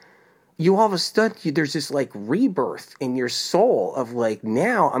something, you all of a sudden, there's this like rebirth in your soul of like,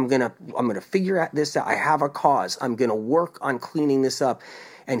 now I'm going to figure this out. I have a cause. I'm going to work on cleaning this up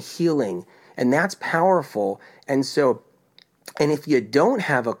and healing. And that's powerful. And if you don't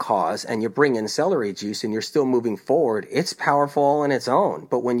have a cause and you bring in celery juice and you're still moving forward, it's powerful on its own.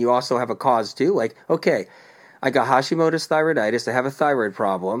 But when you also have a cause too, like, okay, I got Hashimoto's thyroiditis, I have a thyroid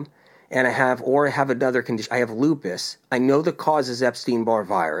problem, and I have another condition. I have lupus. I know the cause is Epstein-Barr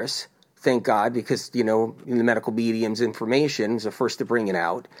virus, thank God, because, in the medical medium's information is the first to bring it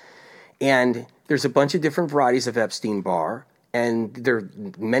out. And there's a bunch of different varieties of Epstein-Barr,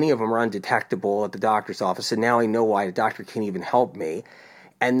 and many of them are undetectable at the doctor's office, and now I know why the doctor can't even help me.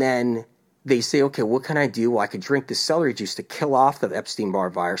 And then they say, okay, what can I do? Well, I could drink the celery juice to kill off the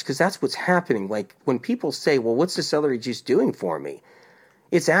Epstein-Barr virus, because that's what's happening. Like when people say, well, what's the celery juice doing for me?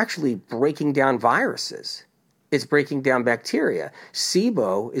 It's actually breaking down viruses. It's breaking down bacteria.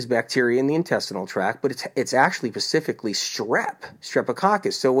 SIBO is bacteria in the intestinal tract, but it's actually specifically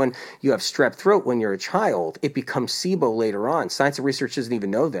streptococcus. So when you have strep throat when you're a child, it becomes SIBO later on. Science and research doesn't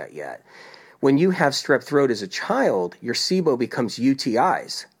even know that yet. When you have strep throat as a child, your SIBO becomes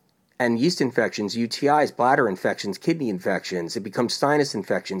UTIs. And yeast infections, UTIs, bladder infections, kidney infections, it becomes sinus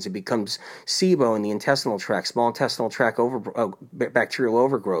infections, it becomes SIBO in the intestinal tract, small intestinal tract bacterial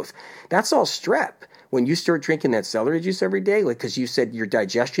overgrowth. That's all strep. When you start drinking that celery juice every day, like because you said your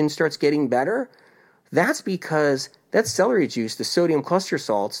digestion starts getting better, that's because that celery juice, the sodium cluster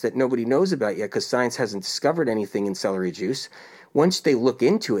salts that nobody knows about yet because science hasn't discovered anything in celery juice, once they look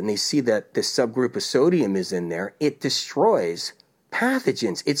into it and they see that this subgroup of sodium is in there, it destroys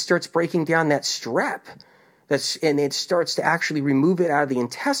pathogens. It starts breaking down that strep. And it starts to actually remove it out of the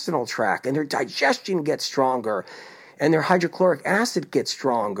intestinal tract, and their digestion gets stronger, and their hydrochloric acid gets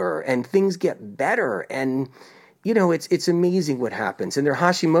stronger, and things get better. And, it's amazing what happens. And their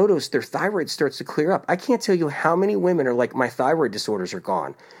Hashimoto's, their thyroid starts to clear up. I can't tell you how many women are like, my thyroid disorders are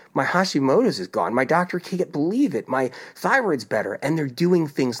gone. My Hashimoto's is gone. My doctor can't believe it. My thyroid's better. And they're doing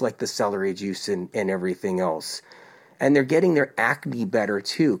things like the celery juice and everything else. And they're getting their acne better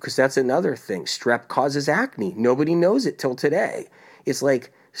too, because that's another thing. Strep causes acne. Nobody knows it till today. It's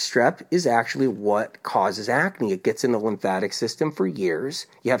like strep is actually what causes acne. It gets in the lymphatic system for years.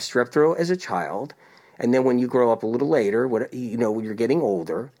 You have strep throat as a child, and then when you grow up a little later, when you're getting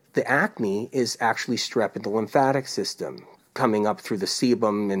older, the acne is actually strep in the lymphatic system, coming up through the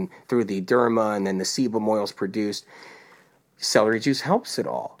sebum and through the derma, and then the sebum oils produced. Celery juice helps it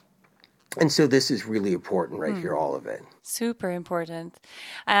all. And so this is really important right here, all of it. Super important.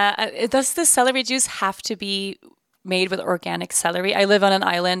 Does the celery juice have to be made with organic celery? I live on an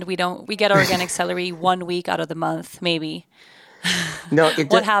island. We get organic celery 1 week out of the month, maybe. No,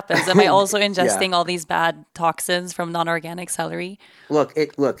 what happens? Am I also ingesting all these bad toxins from non-organic celery? Look,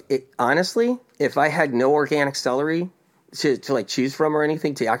 honestly, if I had no organic celery to like choose from or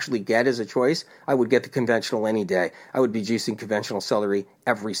anything to actually get as a choice, I would get the conventional any day. I would be juicing conventional celery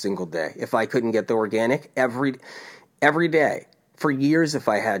every single day. If I couldn't get the organic, every day. For years, if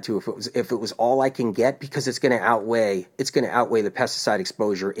I had to, if it was all I can get, because it's going to outweigh the pesticide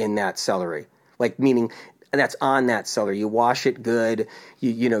exposure in that celery. Like, meaning that's on that celery. You wash it good.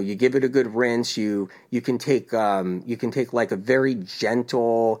 You give it a good rinse. You can take like a very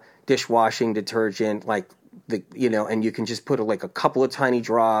gentle dishwashing detergent, like and you can just put like a couple of tiny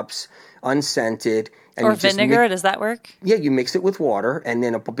drops, unscented. And or vinegar, does that work? Yeah, you mix it with water, and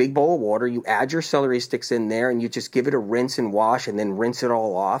then a big bowl of water. You add your celery sticks in there, and you just give it a rinse and wash, and then rinse it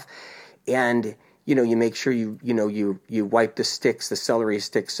all off. And you make sure you wipe the celery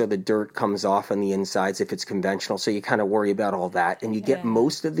sticks, so the dirt comes off on the insides if it's conventional. So you kind of worry about all that, and you get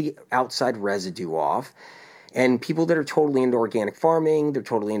most of the outside residue off. And people that are totally into organic farming, they're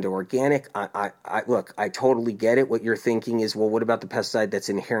totally into organic. I totally get it. What you're thinking is, well, what about the pesticide that's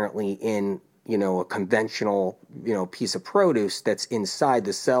inherently in a conventional, piece of produce that's inside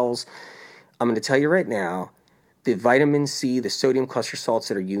the cells? I'm going to tell you right now, the vitamin C, the sodium cluster salts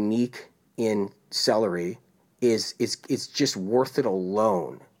that are unique in celery it's just worth it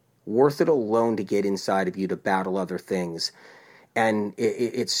alone to get inside of you to battle other things. And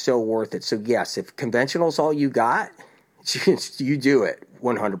it's so worth it. So yes, if conventional is all you got, you do it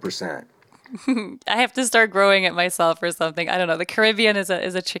 100%. I have to start growing it myself or something. I don't know. The Caribbean is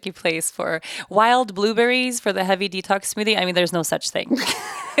a tricky place for wild blueberries for the heavy detox smoothie. I mean, there's no such thing.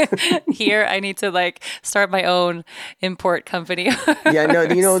 Here, I need to start my own import company. Yeah, no,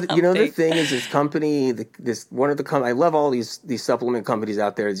 the thing is, this company, I love all these supplement companies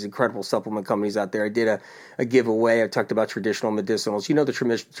out there. These incredible supplement companies out there. I did a giveaway. I talked about traditional medicinals.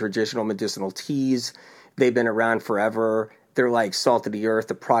 The traditional medicinal teas. They've been around forever. They're like salt of the earth.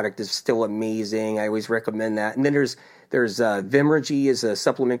 The product is still amazing. I always recommend that. And then there's Vimergy is a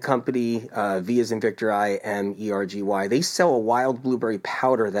supplement company. V as in Victor, Imergy. They sell a wild blueberry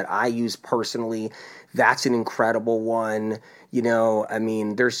powder that I use personally. That's an incredible one.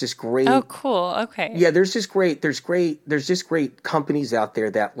 There's just great. Oh, cool. Okay. Yeah, there's just great companies out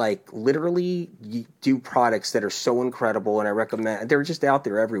there that literally do products that are so incredible, and I recommend. They're just out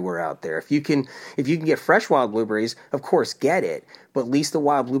there everywhere out there. If you can get fresh wild blueberries, of course, get it. But at least the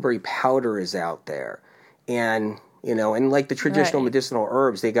wild blueberry powder is out there, and and the traditional medicinal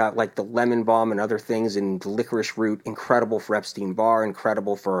herbs, they got the lemon balm and other things, and the licorice root, incredible for Epstein-Barr,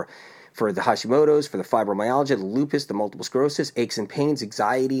 incredible for the Hashimoto's, for the fibromyalgia, the lupus, the multiple sclerosis, aches and pains,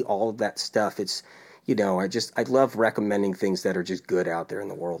 anxiety, all of that stuff. It's, I love recommending things that are just good out there in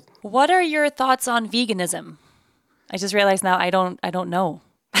the world. What are your thoughts on veganism? I just realized now I don't know.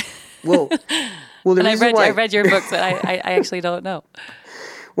 Well, the reason why I read your books, but I actually don't know.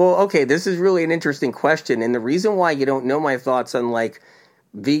 Well, okay, this is really an interesting question, and the reason why you don't know my thoughts on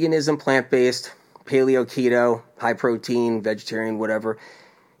veganism, plant-based, paleo, keto, high protein, vegetarian, whatever,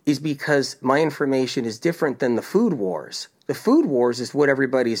 is because my information is different than the food wars. The food wars is what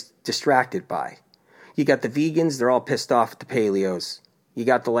everybody's distracted by. You got the vegans, they're all pissed off at the paleos. You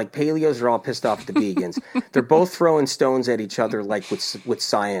got the paleos, they're all pissed off at the vegans. They're both throwing stones at each other with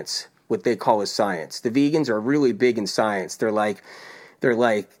science, what they call as science. The vegans are really big in science. They're like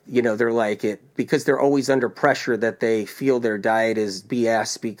it because they're always under pressure that they feel their diet is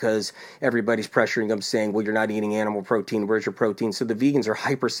BS because everybody's pressuring them saying, well, you're not eating animal protein. Where's your protein? So the vegans are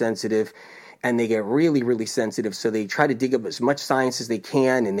hypersensitive and they get really, really sensitive. So they try to dig up as much science as they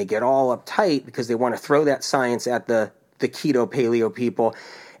can and they get all uptight because they want to throw that science at the keto paleo people.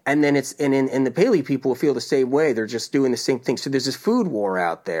 And then and the paleo people feel the same way. They're just doing the same thing. So there's this food war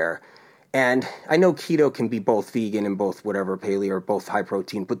out there. And I know keto can be both vegan and both whatever paleo or both high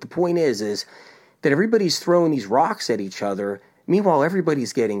protein. But the point is that everybody's throwing these rocks at each other. Meanwhile,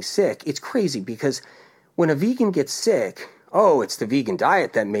 everybody's getting sick. It's crazy because when a vegan gets sick, it's the vegan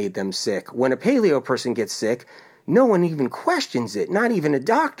diet that made them sick. When a paleo person gets sick, no one even questions it. Not even a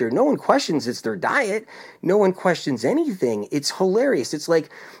doctor. No one questions it's their diet. No one questions anything. It's hilarious. It's like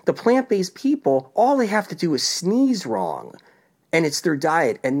the plant-based people, all they have to do is sneeze wrong. And it's their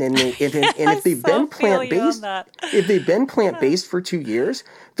diet, and then if they've been plant-based for 2 years,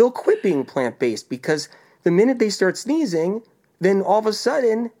 they'll quit being plant-based because the minute they start sneezing, then all of a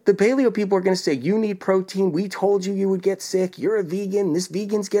sudden the paleo people are going to say, "You need protein. We told you would get sick. You're a vegan. This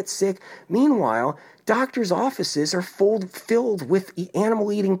vegans get sick." Meanwhile, doctors' offices are filled with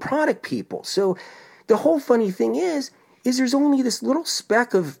animal-eating product people. So the whole funny thing is is there's only this little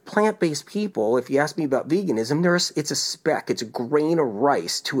speck of plant-based people. If you ask me about veganism, it's a speck. It's a grain of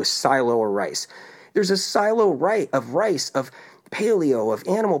rice to a silo of rice. There's a silo of rice, of paleo, of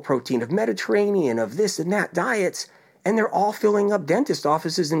animal protein, of Mediterranean, of this and that diets, and they're all filling up dentist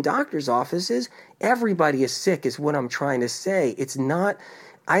offices and doctor's offices. Everybody is sick is what I'm trying to say. It's not,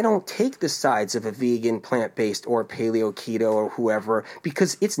 I don't take the sides of a vegan, plant-based, or paleo, keto, or whoever,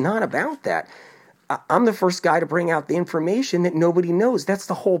 because it's not about that. I'm the first guy to bring out the information that nobody knows. That's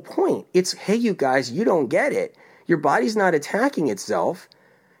the whole point. It's, hey, you guys, you don't get it. Your body's not attacking itself.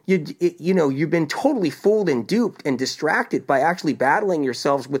 You've been totally fooled and duped and distracted by actually battling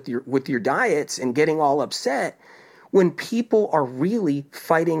yourselves with your diets and getting all upset when people are really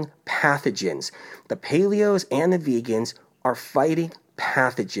fighting pathogens. The paleos and the vegans are fighting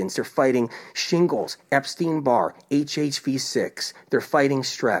pathogens. They're fighting shingles, Epstein-Barr, HHV6. They're fighting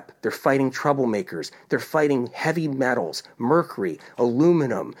strep. They're fighting troublemakers. They're fighting heavy metals, mercury,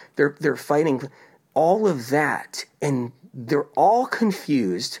 aluminum. They're fighting all of that, and they're all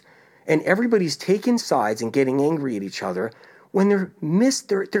confused, and everybody's taking sides and getting angry at each other when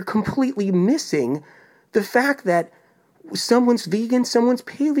they're completely missing the fact that someone's vegan, someone's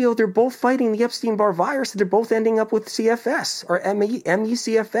paleo. They're both fighting the Epstein-Barr virus. They're both ending up with CFS or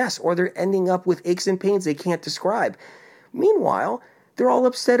ME-CFS, or they're ending up with aches and pains they can't describe. Meanwhile, they're all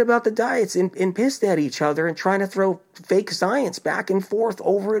upset about the diets and pissed at each other and trying to throw fake science back and forth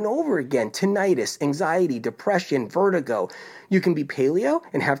over and over again. Tinnitus, anxiety, depression, vertigo. You can be paleo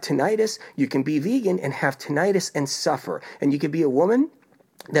and have tinnitus. You can be vegan and have tinnitus and suffer. And you can be a woman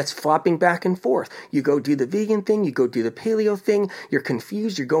that's flopping back and forth. You go do the vegan thing, you go do the paleo thing, you're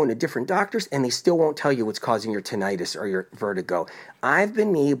confused, you're going to different doctors, and they still won't tell you what's causing your tinnitus or your vertigo. I've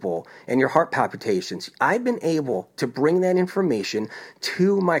been able, and your heart palpitations, I've been able to bring that information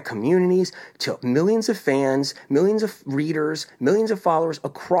to my communities, to millions of fans, millions of readers, millions of followers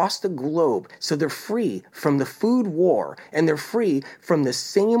across the globe, so they're free from the food war, and they're free from the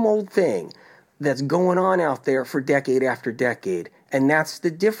same old thing that's going on out there for decade after decade. And that's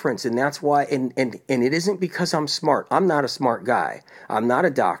the difference. And that's why, and it isn't because I'm smart. I'm not a smart guy. I'm not a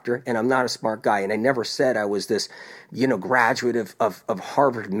doctor, and I'm not a smart guy. And I never said I was this, graduate of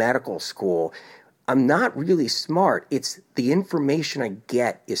Harvard Medical School. I'm not really smart. It's the information I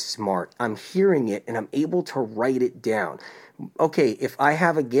get is smart. I'm hearing it, and I'm able to write it down. Okay, if I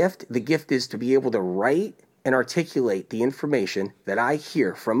have a gift, the gift is to be able to write and articulate the information that I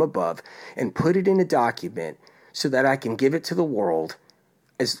hear from above and put it in a document so that I can give it to the world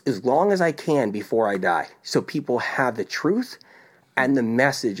as long as I can before I die. So people have the truth and the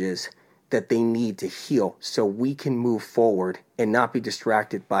messages that they need to heal so we can move forward and not be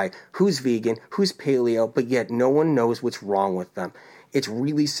distracted by who's vegan, who's paleo, but yet no one knows what's wrong with them. It's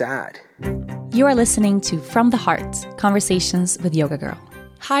really sad. You are listening to From the Heart, Conversations with Yoga Girl.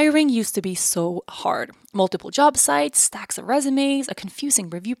 Hiring used to be so hard. Multiple job sites, stacks of resumes, a confusing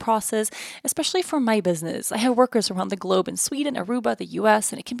review process, especially for my business. I have workers around the globe in Sweden, Aruba, the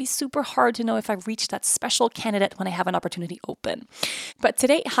US, and it can be super hard to know if I've reached that special candidate when I have an opportunity open. But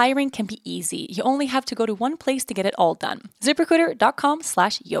today, hiring can be easy. You only have to go to one place to get it all done.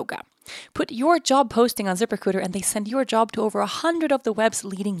 ZipRecruiter.com/yoga. Put your job posting on ZipRecruiter and they send your job to over 100 of the web's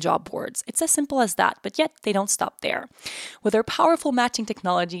leading job boards. It's as simple as that, but yet they don't stop there. With their powerful matching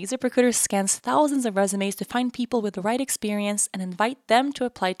technology, ZipRecruiter scans thousands of resumes to find people with the right experience and invite them to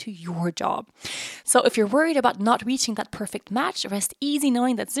apply to your job. So if you're worried about not reaching that perfect match, rest easy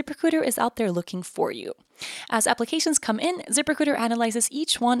knowing that ZipRecruiter is out there looking for you. As applications come in, ZipRecruiter analyzes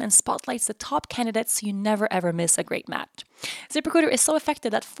each one and spotlights the top candidates so you never ever miss a great match. ZipRecruiter is so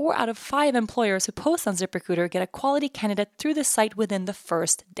effective that 4 out of 5 employers who post on ZipRecruiter get a quality candidate through the site within the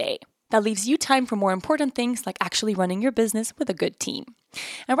first day. That leaves you time for more important things like actually running your business with a good team.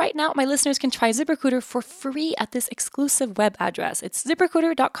 And right now, my listeners can try ZipRecruiter for free at this exclusive web address. It's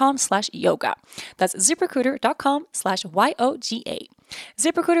ZipRecruiter.com/yoga. That's ZipRecruiter.com/YOGA.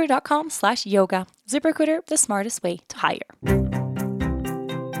 ZipRecruiter.com/yoga. ZipRecruiter, the smartest way to hire.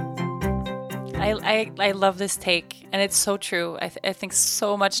 I love this take, and it's so true. I think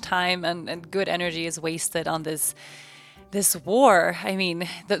so much time and good energy is wasted on this war. I mean,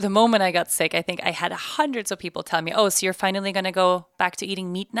 the moment I got sick, I think I had hundreds of people tell me, oh, so you're finally going to go back to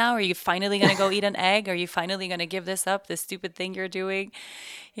eating meat now? Are you finally going to go eat an egg? Are you finally going to give this up, this stupid thing you're doing?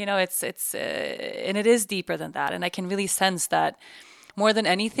 It's and it is deeper than that. And I can really sense that more than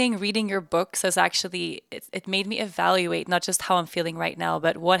anything, reading your books has actually, it made me evaluate not just how I'm feeling right now,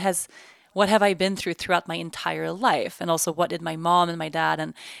 but what has what have I been through throughout my entire life? And also, what did my mom and my dad,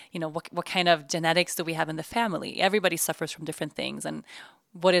 and, what kind of genetics do we have in the family? Everybody suffers from different things. And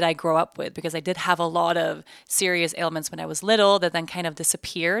what did I grow up with? Because I did have a lot of serious ailments when I was little that then kind of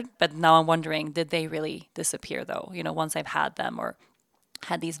disappeared. But now I'm wondering, did they really disappear though? Once I've had them, or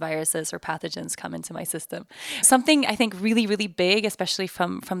had these viruses or pathogens come into my system. Something I think really, really big, especially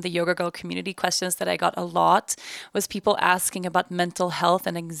from the Yoga Girl community, questions that I got a lot was people asking about mental health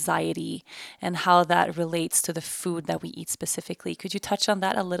and anxiety and how that relates to the food that we eat specifically. Could you touch on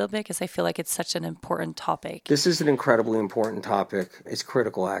that a little bit? Because I feel like it's such an important topic. This is an incredibly important topic. It's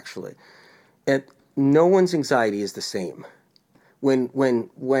critical, actually. And no one's anxiety is the same. When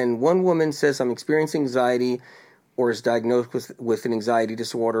one woman says, I'm experiencing anxiety, or is diagnosed with an anxiety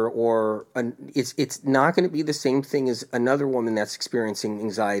disorder, it's not going to be the same thing as another woman that's experiencing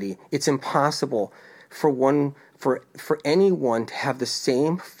anxiety. It's impossible for anyone to have the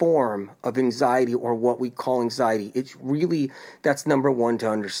same form of anxiety, or what we call anxiety. It's really, that's number one to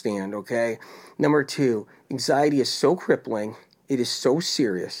understand, okay? Number two, anxiety is so crippling. It is so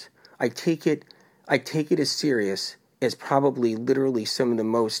serious. I take it as serious as probably literally some of the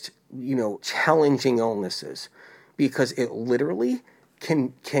most, challenging illnesses. Because it literally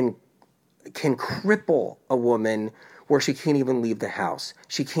can cripple a woman where she can't even leave the house.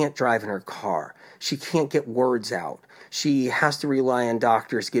 She can't drive in her car. She can't get words out. She has to rely on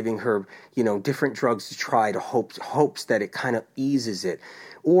doctors giving her, different drugs to try to hopes that it kind of eases it.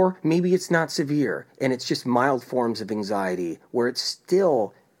 Or maybe it's not severe and it's just mild forms of anxiety where it's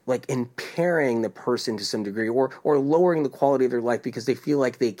still like impairing the person to some degree, or lowering the quality of their life because they feel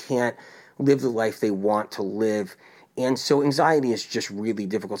like they can't live the life they want to live. And so anxiety is just really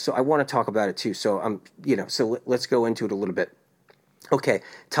difficult. So I want to talk about it too. So let's go into it a little bit. Okay,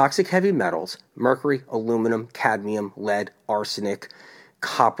 toxic heavy metals, mercury, aluminum, cadmium, lead, arsenic,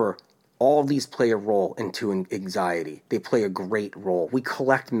 copper, all these play a role into anxiety. They play a great role. We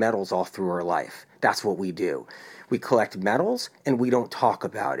collect metals all through our life. That's what we do. We collect metals and we don't talk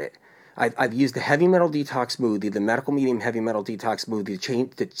about it. I've used the heavy metal detox smoothie, the medical medium heavy metal detox smoothie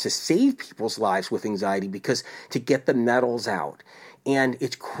to save people's lives with anxiety, because to get the metals out. And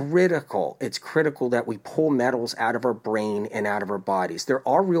it's critical. It's critical that we pull metals out of our brain and out of our bodies. There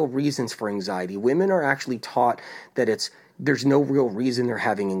are real reasons for anxiety. Women are actually taught that there's no real reason they're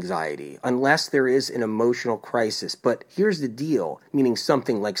having anxiety unless there is an emotional crisis. But here's the deal, meaning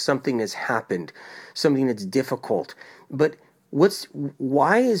something has happened, something that's difficult. But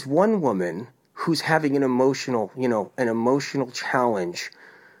why is one woman who's having an emotional challenge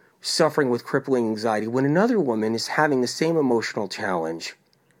suffering with crippling anxiety when another woman is having the same emotional challenge?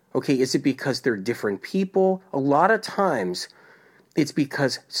 Okay, is it because they're different people? A lot of times it's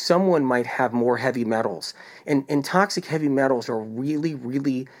because someone might have more heavy metals. And toxic heavy metals are really,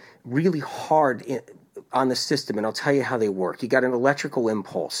 really, really hard on the system. And I'll tell you how they work. You got an electrical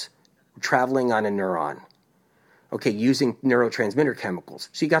impulse traveling on a neuron. Okay, using neurotransmitter chemicals.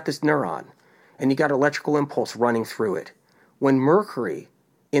 So you got this neuron, and you got electrical impulse running through it. When mercury,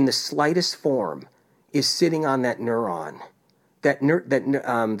 in the slightest form, is sitting on that neuron,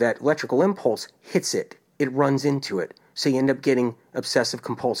 that electrical impulse hits it. It runs into it. So you end up getting obsessive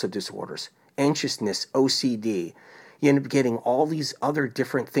compulsive disorders, anxiousness, OCD. You end up getting all these other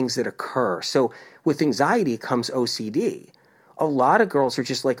different things that occur. So with anxiety comes OCD. A lot of girls are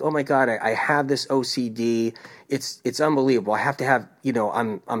just like, oh my God, I have this OCD. It's unbelievable. I have to have,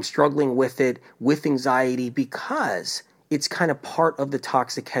 I'm struggling with it, with anxiety, because it's kind of part of the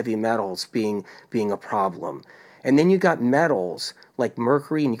toxic heavy metals being a problem. And then you got metals like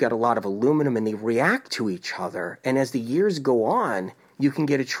mercury, and you got a lot of aluminum, and they react to each other. And as the years go on, you can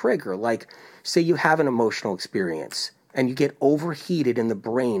get a trigger. Like, say you have an emotional experience and you get overheated in the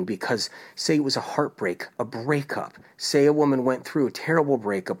brain because, say it was a heartbreak, a breakup. Say a woman went through a terrible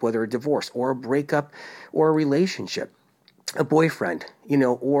breakup, whether a divorce or a breakup or a relationship, a boyfriend,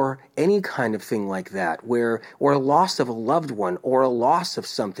 or any kind of thing like that, or a loss of a loved one, or a loss of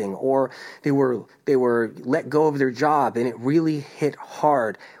something, or they were let go of their job and it really hit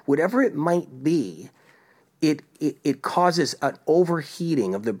hard. Whatever it might be, it causes an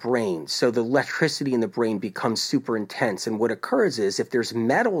overheating of the brain. So the electricity in the brain becomes super intense. And what occurs is, if there's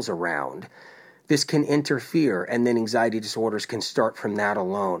metals around, this can interfere, and then anxiety disorders can start from that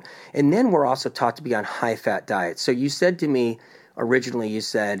alone. And then we're also taught to be on high-fat diets. So you said to me, originally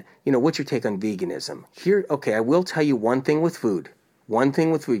what's your take on veganism? I will tell you one thing with food.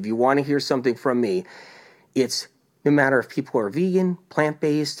 If you want to hear something from me, it's no matter if people are vegan,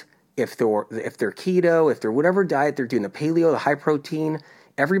 plant-based, if they're keto, if they're whatever diet they're doing, the paleo, the high protein,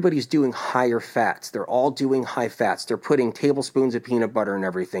 everybody's doing higher fats. They're all doing high fats. They're putting tablespoons of peanut butter in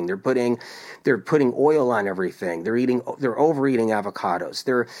everything. They're putting oil on everything. They're overeating avocados.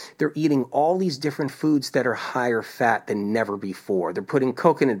 They're eating all these different foods that are higher fat than never before. They're putting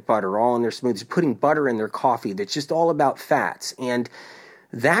coconut butter all in their smoothies, putting butter in their coffee. That's just all about fats. And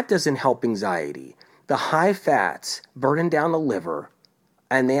that doesn't help anxiety. The high fats burden down the liver,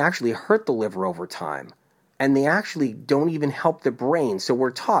 and they actually hurt the liver over time. And they actually don't even help the brain. So we're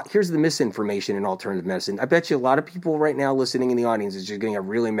taught, here's the misinformation in alternative medicine. I bet you a lot of people right now listening in the audience is just going to get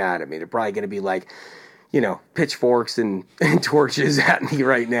really mad at me. They're probably going to be like, pitchforks and torches at me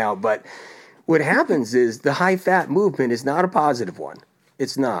right now. But what happens is the high fat movement is not a positive one.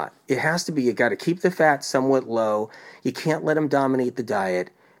 It's not. It has to be, you got to keep the fat somewhat low. You can't let them dominate the diet.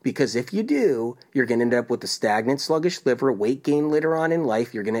 Because if you do, you're going to end up with a stagnant, sluggish liver, weight gain later on in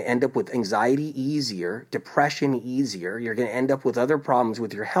life. You're going to end up with anxiety easier, depression easier. You're going to end up with other problems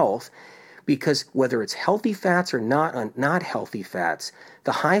with your health because whether it's healthy fats or not healthy fats,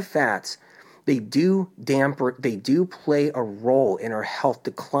 the high fats, they do play a role in our health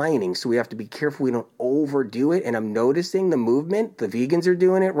declining. So we have to be careful we don't overdo it. And I'm noticing the movement, the vegans are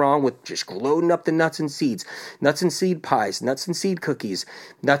doing it wrong with just loading up the nuts and seeds, nuts and seed pies, nuts and seed cookies,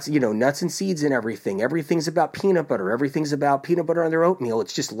 nuts and seeds and everything. Everything's about peanut butter. Everything's about peanut butter on their oatmeal.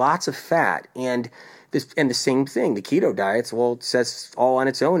 It's just lots of fat. And the same thing, the keto diets, well, it says all on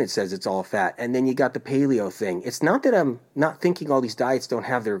its own, it says it's all fat. And then you got the paleo thing. It's not that I'm not thinking all these diets don't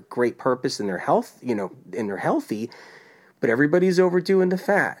have their great purpose in their health, and they're healthy, but everybody's overdoing the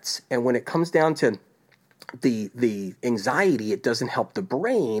fats. And when it comes down to the anxiety, it doesn't help the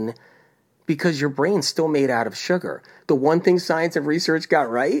brain because your brain's still made out of sugar. The one thing science and research got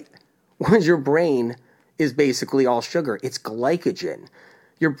right was your brain is basically all sugar. It's glycogen.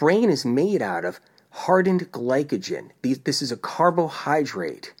 Your brain is made out of hardened glycogen. This is a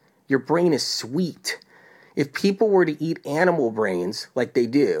carbohydrate. Your brain is sweet. If people were to eat animal brains like they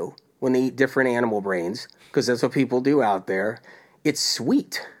do when they eat different animal brains, because that's what people do out there, it's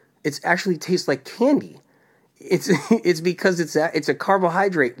sweet. It actually tastes like candy. It's because it's a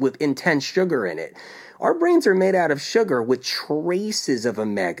carbohydrate with intense sugar in it. Our brains are made out of sugar with traces of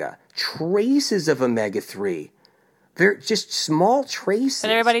omega-3. They're just small traces.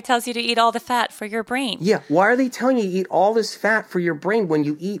 But everybody tells you to eat all the fat for your brain. Yeah. Why are they telling you to eat all this fat for your brain? When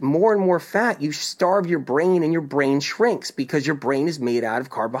you eat more and more fat, you starve your brain and your brain shrinks because your brain is made out of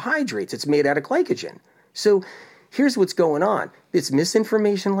carbohydrates. It's made out of glycogen. So here's what's going on. It's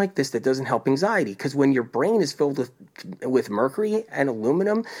misinformation like this that doesn't help anxiety because when your brain is filled with mercury and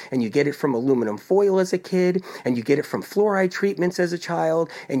aluminum, and you get it from aluminum foil as a kid, and you get it from fluoride treatments as a child,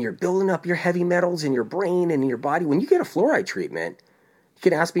 and you're building up your heavy metals in your brain and in your body. When you get a fluoride treatment, you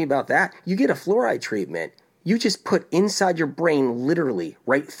can ask me about that. You get a fluoride treatment, you just put inside your brain, literally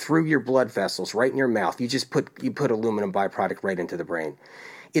right through your blood vessels, right in your mouth. You put aluminum byproduct right into the brain.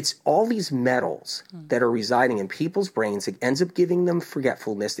 It's all these metals that are residing in people's brains that ends up giving them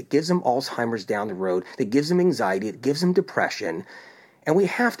forgetfulness, that gives them Alzheimer's down the road, that gives them anxiety, that gives them depression. And we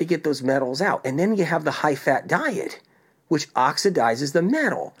have to get those metals out. And then you have the high-fat diet, which oxidizes the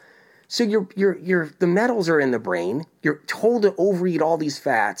metal. So the metals are in the brain. You're told to overeat all these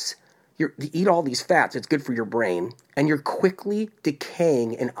fats. You eat all these fats. It's good for your brain. And you're quickly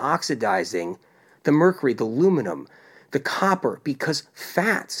decaying and oxidizing the mercury, the aluminum, the copper, because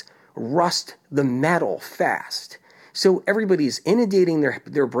fats rust the metal fast. So everybody's inundating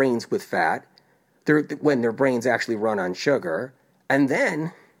their brains with fat when their brains actually run on sugar, and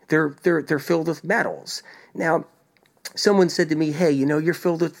then they're filled with metals. Now, someone said to me, "Hey, you're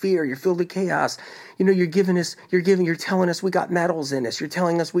filled with fear, you're filled with chaos. You're telling us we got metals in us. You're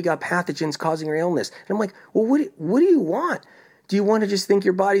telling us we got pathogens causing our illness." And I'm like, "Well, what do you want? Do you want to just think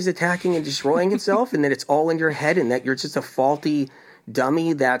your body's attacking and destroying itself and that it's all in your head and that you're just a faulty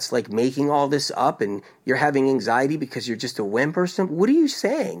dummy that's like making all this up and you're having anxiety because you're just a wimp or something?" What are you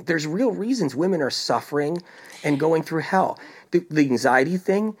saying? There's real reasons women are suffering and going through hell. The anxiety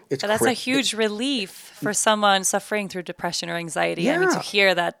thing, that's a huge relief for someone suffering through depression or anxiety. Yeah. I mean, to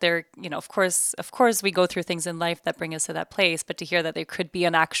hear that there, of course we go through things in life that bring us to that place, but to hear that there could be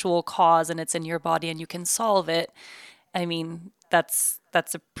an actual cause and it's in your body and you can solve it. I mean, that's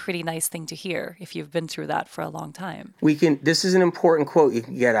a pretty nice thing to hear if you've been through that for a long time. This is an important quote you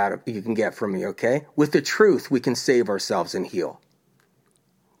can get from me, okay? With the truth, we can save ourselves and heal.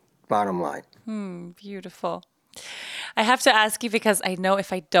 Bottom line. Beautiful. I have to ask you because I know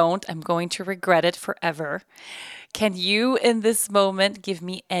if I don't, I'm going to regret it forever. Can you, in this moment, give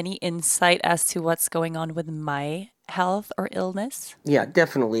me any insight as to what's going on with my health or illness? Yeah,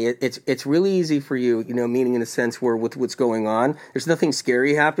 definitely. It's really easy for you, meaning in a sense where with what's going on, there's nothing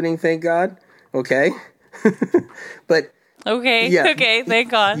scary happening, thank God. Okay. But okay. Yeah, okay. Thank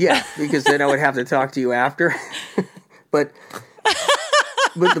God. Yeah, because then I would have to talk to you after. but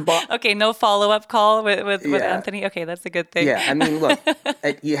okay, no follow-up call with Yeah. Anthony. Okay, that's a good thing. Yeah, I mean, look,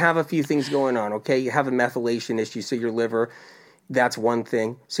 you have a few things going on, okay? You have a methylation issue, so your liver, that's one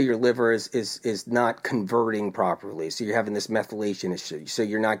thing. So your liver is not converting properly. So you're having this methylation issue. So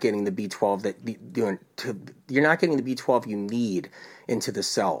you're not getting the B12 you're not getting the B12 you need into the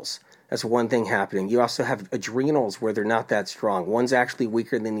cells. That's one thing happening. You also have adrenals where they're not that strong. One's actually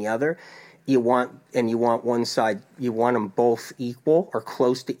weaker than the other. You want one side, you want them both equal or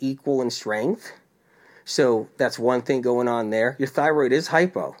close to equal in strength. So that's one thing going on there. Your thyroid is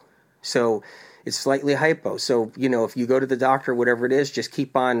hypo. So it's slightly hypo. So, if you go to the doctor, whatever it is, just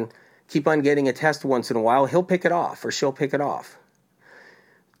keep on getting a test once in a while. He'll pick it off or she'll pick it off.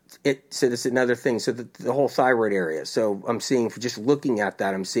 So that's another thing. So the whole thyroid area. So I'm seeing, for just looking at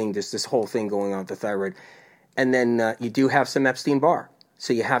that, I'm seeing just this whole thing going on with the thyroid. And then you do have some Epstein-Barr.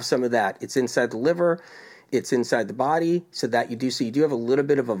 So you have some of that. It's inside the liver. It's inside the body. So you do have a little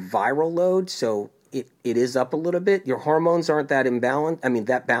bit of a viral load. So it is up a little bit. Your hormones aren't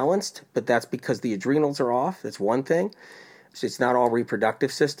that balanced, but that's because the adrenals are off. That's one thing. So it's not all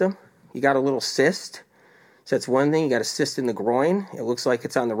reproductive system. You got a little cyst. So that's one thing. You got a cyst in the groin. It looks like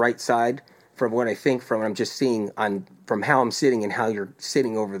it's on the right side from what I think from what I'm just seeing from how I'm sitting and how you're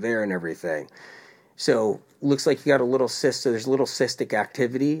sitting over there and everything. So looks like you got a little cyst. So there's a little cystic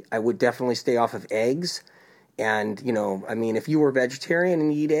activity. I would definitely stay off of eggs. And, if you were vegetarian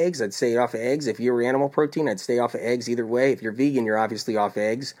and you eat eggs, I'd stay off of eggs. If you were animal protein, I'd stay off of eggs either way. If you're vegan, you're obviously off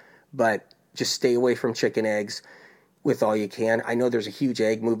eggs. But just stay away from chicken eggs with all you can. I know there's a huge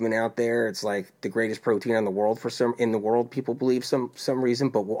egg movement out there. It's like the greatest protein in the world people believe some reason.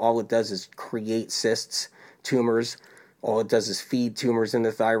 But all it does is create cysts, tumors. All it does is feed tumors in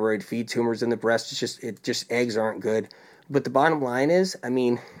the thyroid, feed tumors in the breast. Eggs aren't good. But the bottom line is,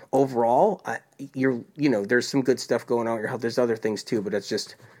 overall, there's some good stuff going on in your health. There's other things too, but it's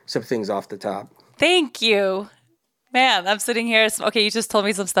just some things off the top. Thank you. Man, I'm sitting here. Okay, you just told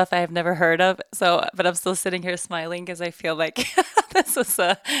me some stuff I have never heard of. But I'm still sitting here smiling because I feel like this is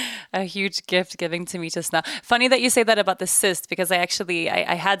a huge gift giving to me just now. Funny that you say that about the cyst, because I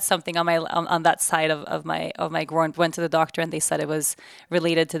had something on that side of my groin. Went to the doctor and they said it was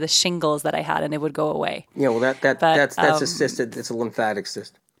related to the shingles that I had and it would go away. Yeah, well that's a cyst. It's a lymphatic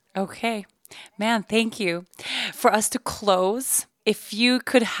cyst. Okay, man, thank you. For us to close, if you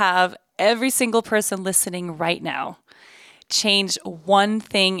could have every single person listening right now change one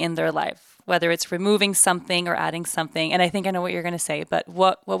thing in their life, whether it's removing something or adding something. And I think I know what you're going to say, but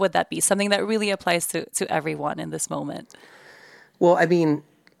what would that be? Something that really applies to everyone in this moment. Well,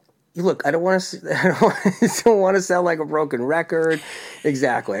 look, I don't want to sound like a broken record.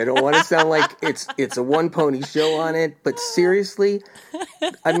 Exactly. I don't want to sound like it's a one pony show on it. But seriously,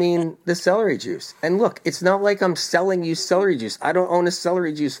 the celery juice. And look, it's not like I'm selling you celery juice. I don't own a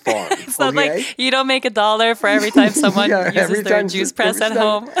celery juice farm. It's not like you don't make $1 for every time someone uses their juice press at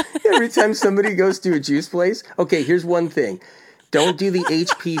home. Every time somebody goes to a juice place. Okay, here's one thing. Don't do the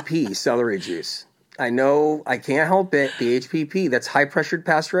HPP celery juice. I know I can't help it. The HPP, that's high pressured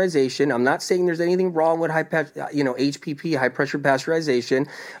pasteurization. I'm not saying there's anything wrong with HPP, high pressured pasteurization.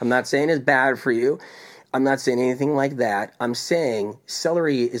 I'm not saying it's bad for you. I'm not saying anything like that. I'm saying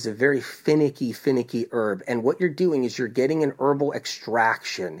celery is a very finicky herb. And what you're doing is you're getting an herbal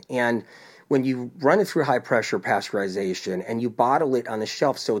extraction. And when you run it through high pressure pasteurization and you bottle it on the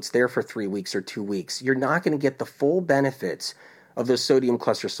shelf so it's there for 3 weeks or 2 weeks, you're not going to get the full benefits of those sodium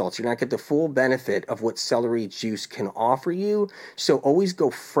cluster salts. You're not going to get the full benefit of what celery juice can offer you. So always go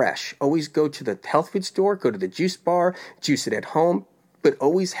fresh. Always go to the health food store, go to the juice bar, juice it at home, but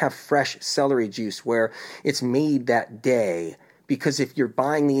always have fresh celery juice where it's made that day. Because if you're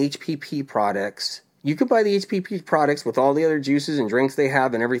buying the HPP products, you could buy the HPP products with all the other juices and drinks they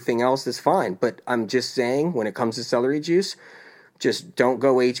have and everything else, that's fine. But I'm just saying, when it comes to celery juice, just don't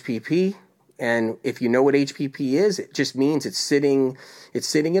go HPP. And if you know what HPP is, it just means it's sitting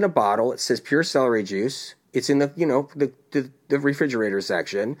in a bottle. It says pure celery juice. It's in the refrigerator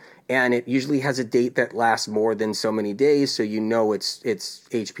section, and it usually has a date that lasts more than so many days. So it's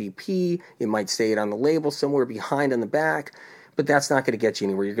HPP. You might say it on the label somewhere behind on the back, but that's not going to get you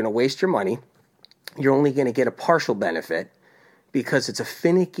anywhere. You're going to waste your money. You're only going to get a partial benefit because it's a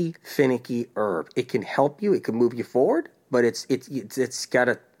finicky herb. It can help you. It can move you forward. But it's got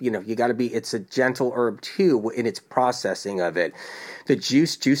to, it's a gentle herb too in its processing of it. The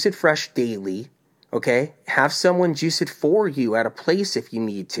juice it fresh daily, Okay? Have someone juice it for you at a place if you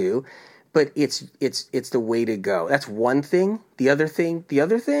need to, but it's the way to go. That's one thing. The other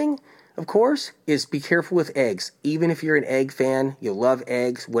thing, of course, is be careful with eggs. Even if you're an egg fan, you love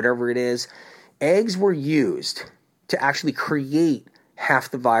eggs, whatever it is, eggs were used to actually create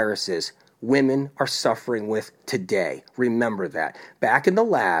half the viruses women are suffering with today. Remember that. Back in the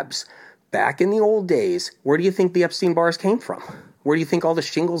labs, back in the old days, where do you think the Epstein-Barrs came from? Where do you think all the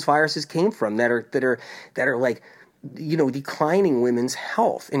shingles viruses came from that are like, declining women's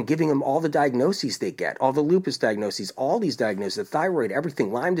health and giving them all the diagnoses they get, all the lupus diagnoses, all these diagnoses, the thyroid,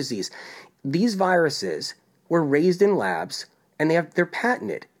 everything, Lyme disease. These viruses were raised in labs and they're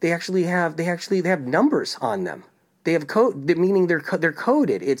patented. They have numbers on them. They have code, meaning they're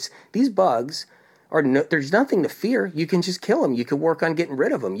coded. These bugs there's nothing to fear. You can just kill them. You can work on getting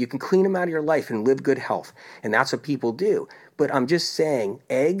rid of them. You can clean them out of your life and live good health. And that's what people do. But I'm just saying,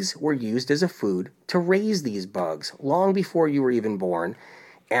 eggs were used as a food to raise these bugs long before you were even born.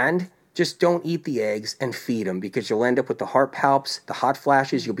 And just don't eat the eggs and feed them, because you'll end up with the heart palps, the hot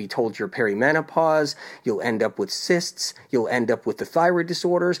flashes. You'll be told you're perimenopause. You'll end up with cysts. You'll end up with the thyroid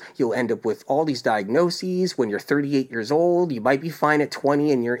disorders. You'll end up with all these diagnoses when you're 38 years old. You might be fine at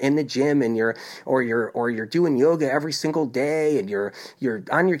 20 and you're in the gym and you're doing yoga every single day and you're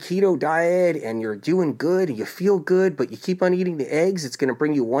on your keto diet and you're doing good and you feel good, but you keep on eating the eggs. It's going to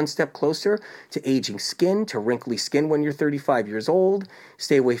bring you one step closer to aging skin, to wrinkly skin when you're 35 years old.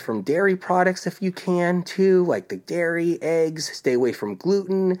 Stay away from dairy products if you can too, like the dairy, eggs. Stay away from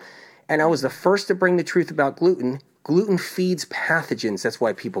gluten. And I was the first to bring the truth about gluten. Gluten feeds pathogens. That's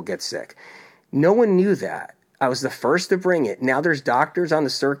why people get sick. No one knew that. I was the first to bring it. Now there's doctors on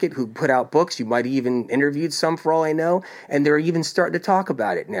the circuit who put out books. You might have even interviewed some for all I know. And they're even starting to talk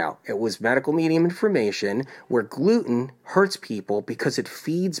about it now. It was medical medium information where gluten hurts people because it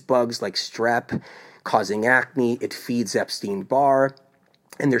feeds bugs like strep, causing acne. It feeds Epstein-Barr.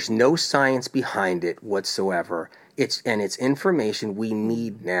 And there's no science behind it whatsoever. It's information we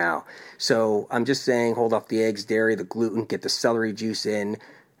need now. So I'm just saying, hold off the eggs, dairy, the gluten, get the celery juice in,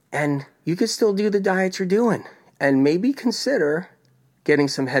 and you can still do the diet you're doing. And maybe consider getting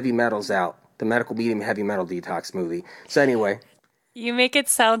some heavy metals out. The Medical Medium Heavy Metal Detox movie. So anyway. You make it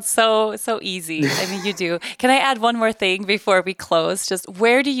sound so easy. I mean, you do. Can I add one more thing before we close? Just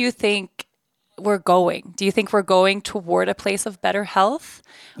where do you think we're going? Do you think we're going toward a place of better health,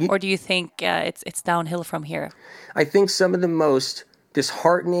 or do you think it's downhill from here? I think some of the most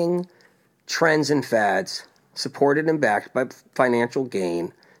disheartening trends and fads, supported and backed by financial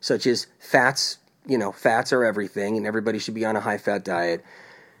gain, such as fats are everything and everybody should be on a high-fat diet,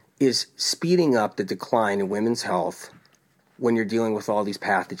 is speeding up the decline in women's health when you're dealing with all these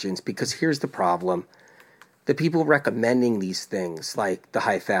pathogens. Because here's the problem. The people recommending these things, like the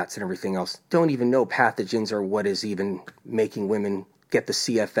high fats and everything else, don't even know pathogens are what is even making women get the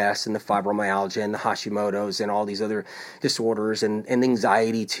CFS and the fibromyalgia and the Hashimoto's and all these other disorders and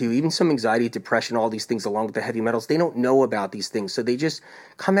anxiety too, even some anxiety, depression, all these things along with the heavy metals. They don't know about these things. So they just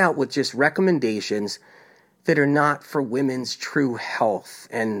come out with just recommendations that are not for women's true health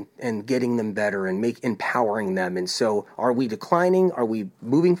and getting them better and empowering them. And so are we declining? Are we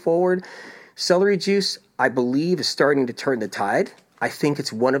moving forward? Celery juice, I believe, is starting to turn the tide. I think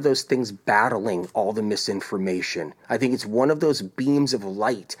it's one of those things battling all the misinformation. I think it's one of those beams of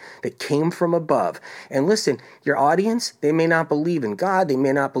light that came from above. And listen, your audience, they may not believe in God. They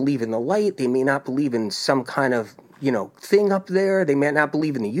may not believe in the light. They may not believe in some kind of, thing up there. They may not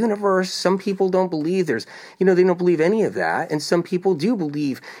believe in the universe. Some people don't believe they don't believe any of that. And some people do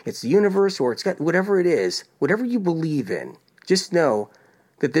believe it's the universe or it's got whatever it is, whatever you believe in. Just know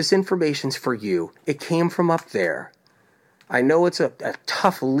that this information's for you. It came from up there. I know it's a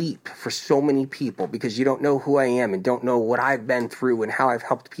tough leap for so many people because you don't know who I am and don't know what I've been through and how I've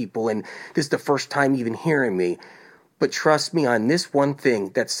helped people, and this is the first time even hearing me. But trust me on this one thing,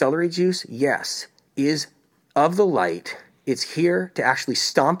 that celery juice, yes, is of the light. It's here to actually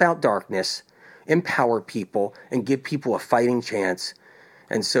stomp out darkness, empower people, and give people a fighting chance.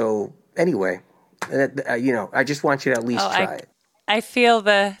 And so, anyway, I just want you to at least try it. I feel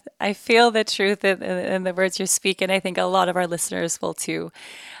the truth in the words you're speaking. I think a lot of our listeners will too.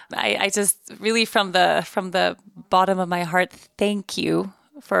 I just really, from the bottom of my heart, thank you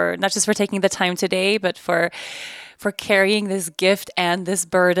for not just for taking the time today, but for carrying this gift and this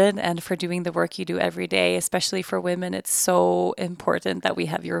burden, and for doing the work you do every day, especially for women. It's so important that we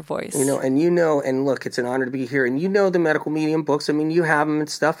have your voice. And look, it's an honor to be here. And the Medical Medium books. I mean, you have them and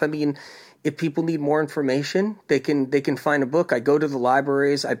stuff. I mean, if people need more information, they can find a book. I go to the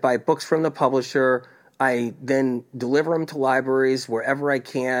libraries. I buy books from the publisher. I then deliver them to libraries wherever I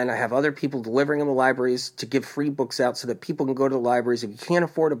can. I have other people delivering them to libraries to give free books out so that people can go to the libraries. If you can't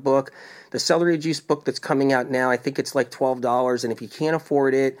afford a book, the celery juice book that's coming out now, I think it's like $12. And if you can't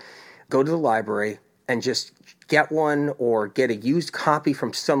afford it, go to the library and just get one or get a used copy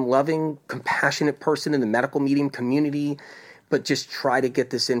from some loving, compassionate person in the medical medium community. But just try to get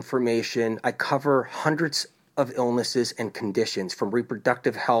this information. I cover hundreds of illnesses and conditions, from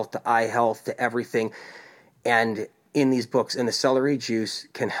reproductive health to eye health to everything. And in these books, and the celery juice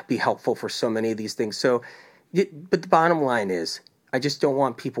can be helpful for so many of these things. So, but the bottom line is, I just don't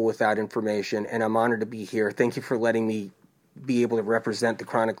want people without information, and I'm honored to be here. Thank you for letting me be able to represent the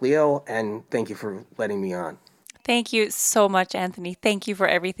chronically ill, and thank you for letting me on. Thank you so much, Anthony. Thank you for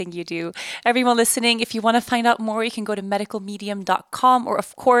everything you do. Everyone listening, if you want to find out more, you can go to medicalmedium.com, or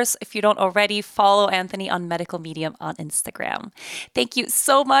of course, if you don't already, follow Anthony on Medical Medium on Instagram. Thank you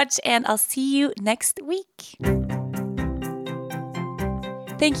so much, and I'll see you next week.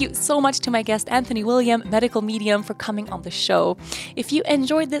 Thank you so much to my guest, Anthony William, Medical Medium, for coming on the show. If you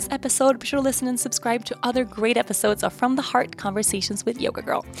enjoyed this episode, be sure to listen and subscribe to other great episodes of From the Heart Conversations with Yoga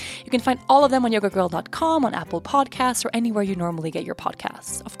Girl. You can find all of them on yogagirl.com, on Apple Podcasts, or anywhere you normally get your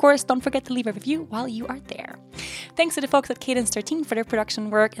podcasts. Of course, don't forget to leave a review while you are there. Thanks to the folks at Cadence 13 for their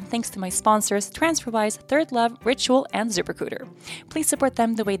production work, and thanks to my sponsors, TransferWise, Third Love, Ritual, and ZipRecruiter. Please support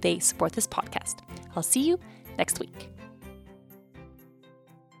them the way they support this podcast. I'll see you next week.